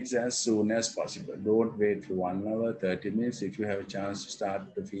feeds as soon as possible. Don't wait for 1 hour, 30 minutes. If you have a chance to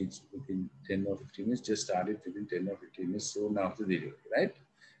start the feeds within 10 or 15 minutes, just start it within 10 or 15 minutes soon after delivery, right?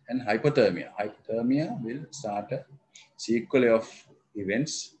 And hypothermia. Hypothermia will start a sequelae of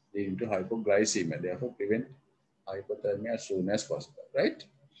events leading to hypoglycemia. Therefore, prevent hypothermia as soon as possible, right?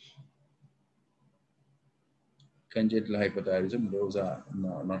 Congenital hypothyroidism, those are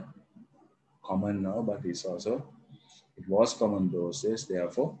not common now, but it was common those days.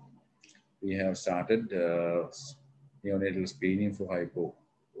 Therefore, we have started neonatal screening for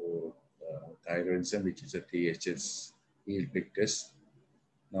hypothyroidism, which is a THS yield pick test.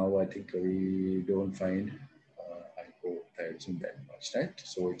 Now I think we don't find hypothyroidism that much, right?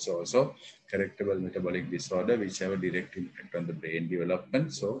 So it's also correctable metabolic disorder, which have a direct impact on the brain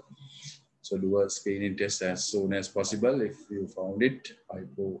development. So do a screening test as soon as possible. If you found it,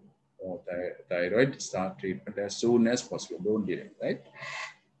 hypothyroid, start treatment as soon as possible. Don't delay, right?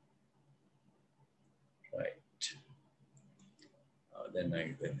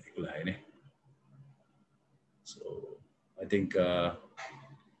 So I think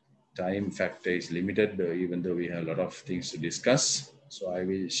time factor is limited, even though we have a lot of things to discuss. So I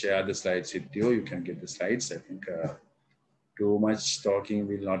will share the slides with you. You can get the slides. I think too much talking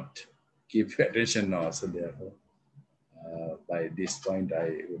will not keep your attention now. So therefore, by this point,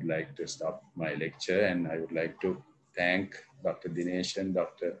 I would like to stop my lecture, and I would like to thank Dr. Dinesh and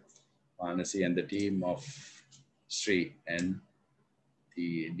Dr. Manasi and the team of SHRI and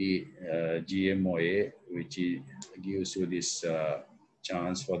the GMOA, which gives you this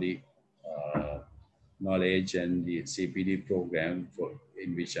chance for the knowledge and the CPD program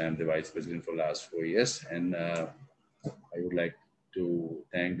in which I am the Vice President for the last 4 years. And I would like to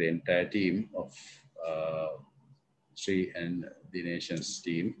thank the entire team of SHRI and the nation's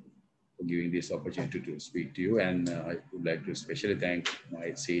team for giving this opportunity to speak to you. And I would like to especially thank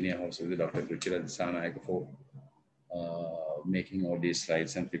my senior house Dr. Ruchira Disanayaka for making all these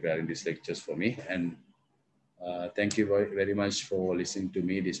slides and preparing these lectures for me. And thank you very much for listening to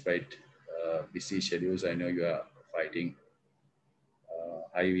me despite busy schedules. I know you are fighting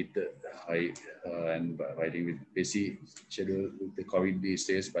and fighting with busy schedule with the COVID these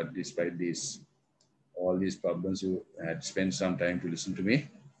days, but despite all these problems, you had spent some time to listen to me.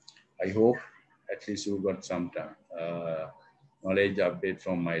 I hope at least you got some time, knowledge update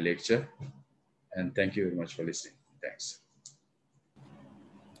from my lecture. And thank you very much for listening. Thanks.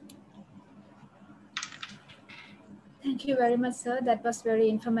 Thank you very much, sir. That was very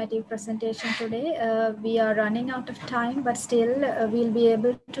informative presentation today. We are running out of time, but still we'll be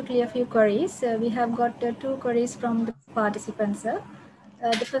able to clear a few queries. We have got 2 queries from the participants, sir.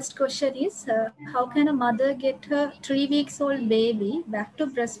 The first question is, how can a mother get her 3 weeks old baby back to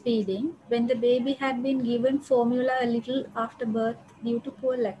breastfeeding when the baby had been given formula a little after birth due to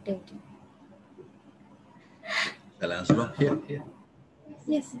poor lactating? Shall I answer from here?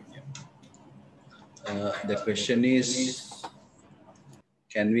 Yes. The question is,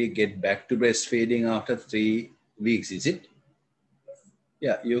 can we get back to breastfeeding after 3 weeks, is it?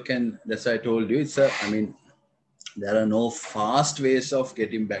 Yeah, you can. That's why I told you. There are no fast ways of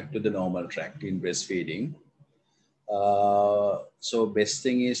getting back to the normal track in breastfeeding. So best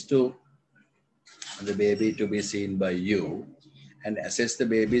thing is the baby to be seen by you and assess the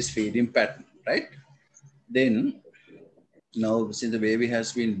baby's feeding pattern, right? Then, now since the baby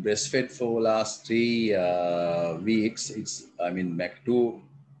has been breastfed for last 3 weeks,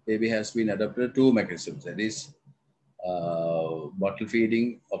 baby has been adopted 2 mechanisms. That is, bottle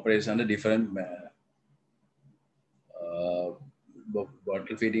feeding operates under different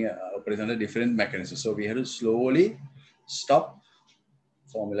mechanisms. So we have to slowly stop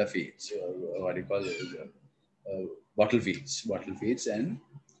formula feeds, what you call bottle feeds, and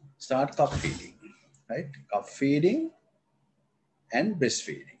start cup feeding, right? Cup feeding and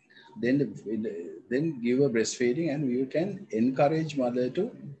breastfeeding. Then give a breastfeeding, and you can encourage mother to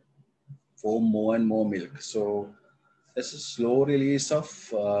form more and more milk. So that's a slow release of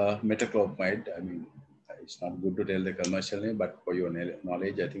metoclopramide. It's not good to tell the commercial name, but for your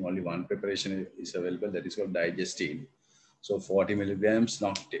knowledge, I think only one preparation is available. That is called digestine. So 40 milligrams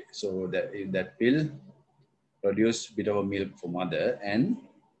knocked. So that pill produce a bit of a milk for mother, and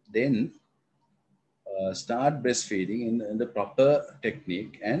then start breastfeeding in the proper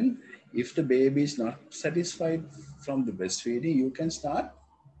technique. And if the baby is not satisfied from the breastfeeding, you can start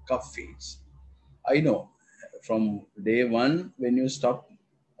cup feeds. I know from day 1, when you stop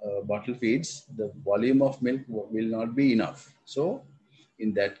bottle feeds, the volume of milk will not be enough. So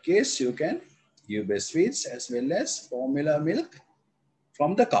in that case, you can give breastfeeds as well as formula milk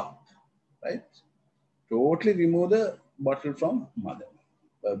from the cup, right? Totally remove the bottle from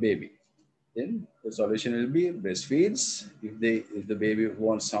baby. Then the solution will be breastfeeds. If the baby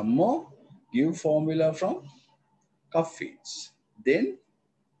wants some more, give formula from cup feeds. Then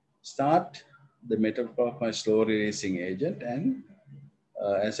start the metoclopramide slow releasing agent, and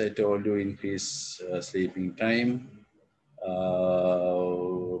as I told you, increase sleeping time,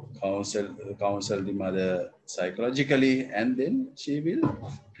 counsel the mother psychologically, and then she will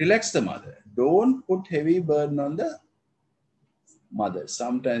relax the mother. Don't put heavy burden on the mother.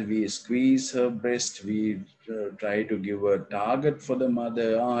 Sometimes we squeeze her breast, we try to give a target for the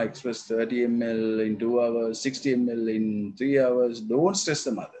mother, express 30 ml in 2 hours, 60 ml in 3 hours. Don't stress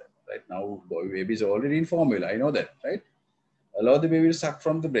the mother. Right now, baby is already in formula, I know that, right? Allow the baby to suck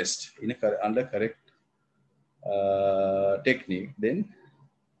from the breast under correct technique. Then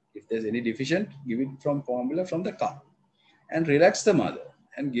if there's any deficient, give it from formula from the cup, and relax the mother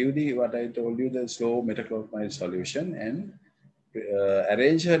and give what I told you, the slow metoclopramide solution, and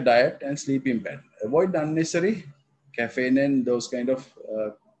arrange her diet and sleeping pattern. Avoid unnecessary caffeine and those kind of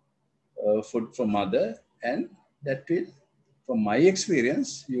food from mother, and that will, from my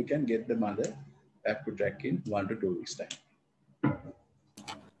experience, you can get the mother back to track in 1 to 2 weeks time.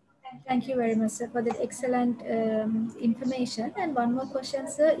 Thank you very much, sir, for that excellent information. And one more question,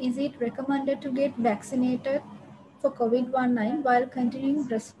 sir. Is it recommended to get vaccinated for COVID-19 while continuing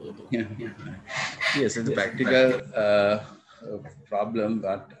breastfeeding? Yeah. Yes, it's a practical problem,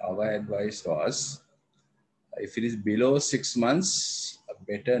 but our advice was, if it is below 6 months,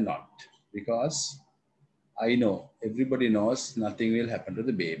 better not, because I know, everybody knows nothing will happen to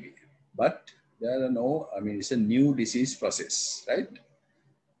the baby, but there are no, I mean, it's a new disease process, right?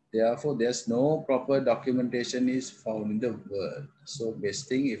 Therefore, there's no proper documentation is found in the world. So best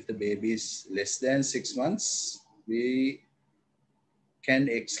thing, if the baby is less than 6 months, we can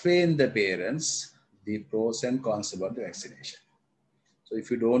explain the parents the pros and cons about the vaccination. So if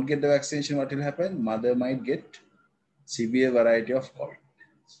you don't get the vaccination, what will happen? Mother might get severe variety of COVID,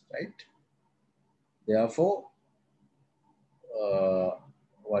 right? Therefore,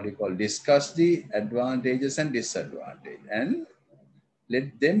 discuss the advantages and disadvantages and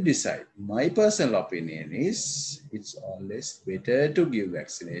let them decide. My personal opinion is it's always better to give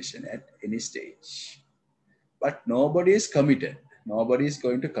vaccination at any stage. But nobody is committed. Nobody is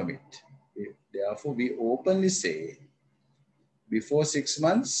going to commit. Therefore, we openly say, before 6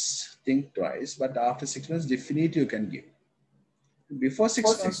 months, think twice, but after 6 months, definitely you can give. Before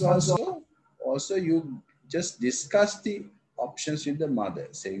 6 months also you just discuss the options with the mother,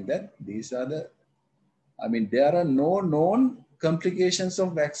 saying that these are the, I mean, there are no known complications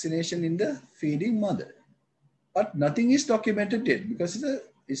of vaccination in the feeding mother, but nothing is documented yet because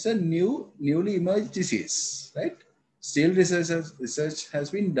it's a newly emerged disease, right? Still research has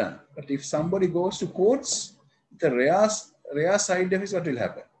been done, but if somebody goes to courts, the rare side effects, what will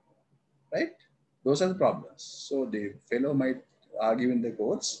happen, right? Those are the problems. So the fellow might argue in the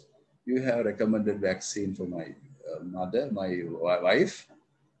courts, you have recommended vaccine for my mother, my wife,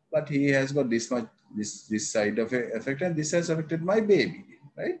 but he has got this side effect, and this has affected my baby,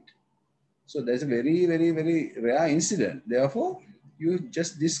 right? So there's a very, very, very rare incident. Therefore, you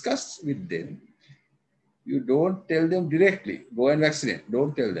just discuss with them. You don't tell them directly, go and vaccinate.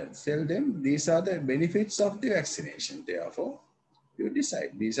 Don't tell them. Tell them these are the benefits of the vaccination. Therefore, you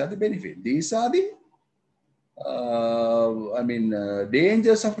decide these are the benefits. These are the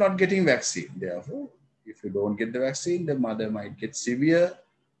dangers of not getting vaccine. Therefore, if you don't get the vaccine, the mother might get severe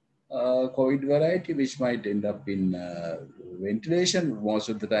COVID variety, which might end up in ventilation. Most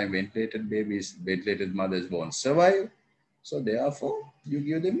of the time, ventilated mothers won't survive. So therefore, you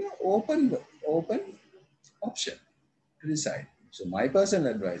give them an open option to decide. So my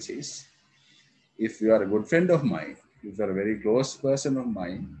personal advice is, if you are a good friend of mine, if you are a very close person of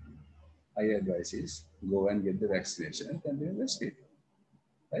mine, my advice is go and get the vaccination and continue breastfeeding,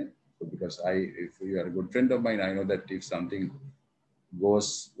 right? So because if you are a good friend of mine, I know that if something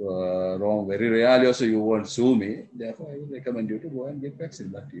goes wrong very rarely, also you won't sue me. Therefore, I will recommend you to go and get vaccine.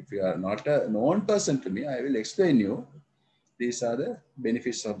 But if you are not a known person to me, I will explain you these are the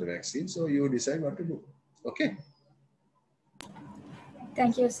benefits of the vaccine. So you decide what to do. Okay.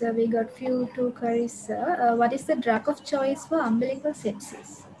 Thank you, sir. We got two queries, sir. What is the drug of choice for umbilical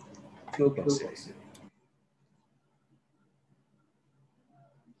sepsis? Flucloxacin.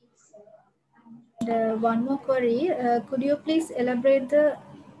 And one more query. Could you please elaborate the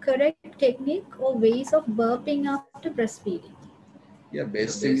correct technique or ways of burping after breastfeeding? Yeah,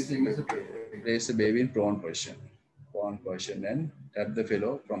 best thing is to place the baby in prone position, and tap the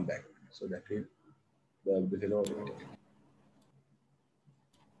fellow from back. So that will burp the fellow automatically.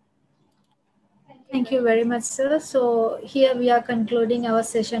 Thank you very much, sir. So here we are concluding our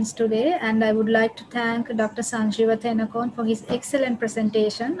sessions today, and I would like to thank Dr. Sanjeewa Thennakoon for his excellent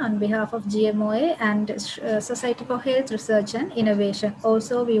presentation on behalf of GMOA and Society for Health Research and Innovation.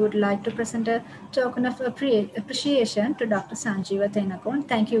 Also, we would like to present a token of appreciation to Dr. Sanjeewa Thennakoon.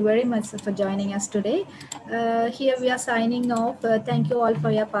 Thank you very much for joining us today. Here we are signing off. Thank you all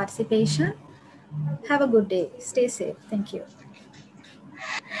for your participation. Have a good day. Stay safe. Thank you.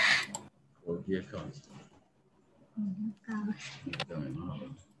 Dear constant.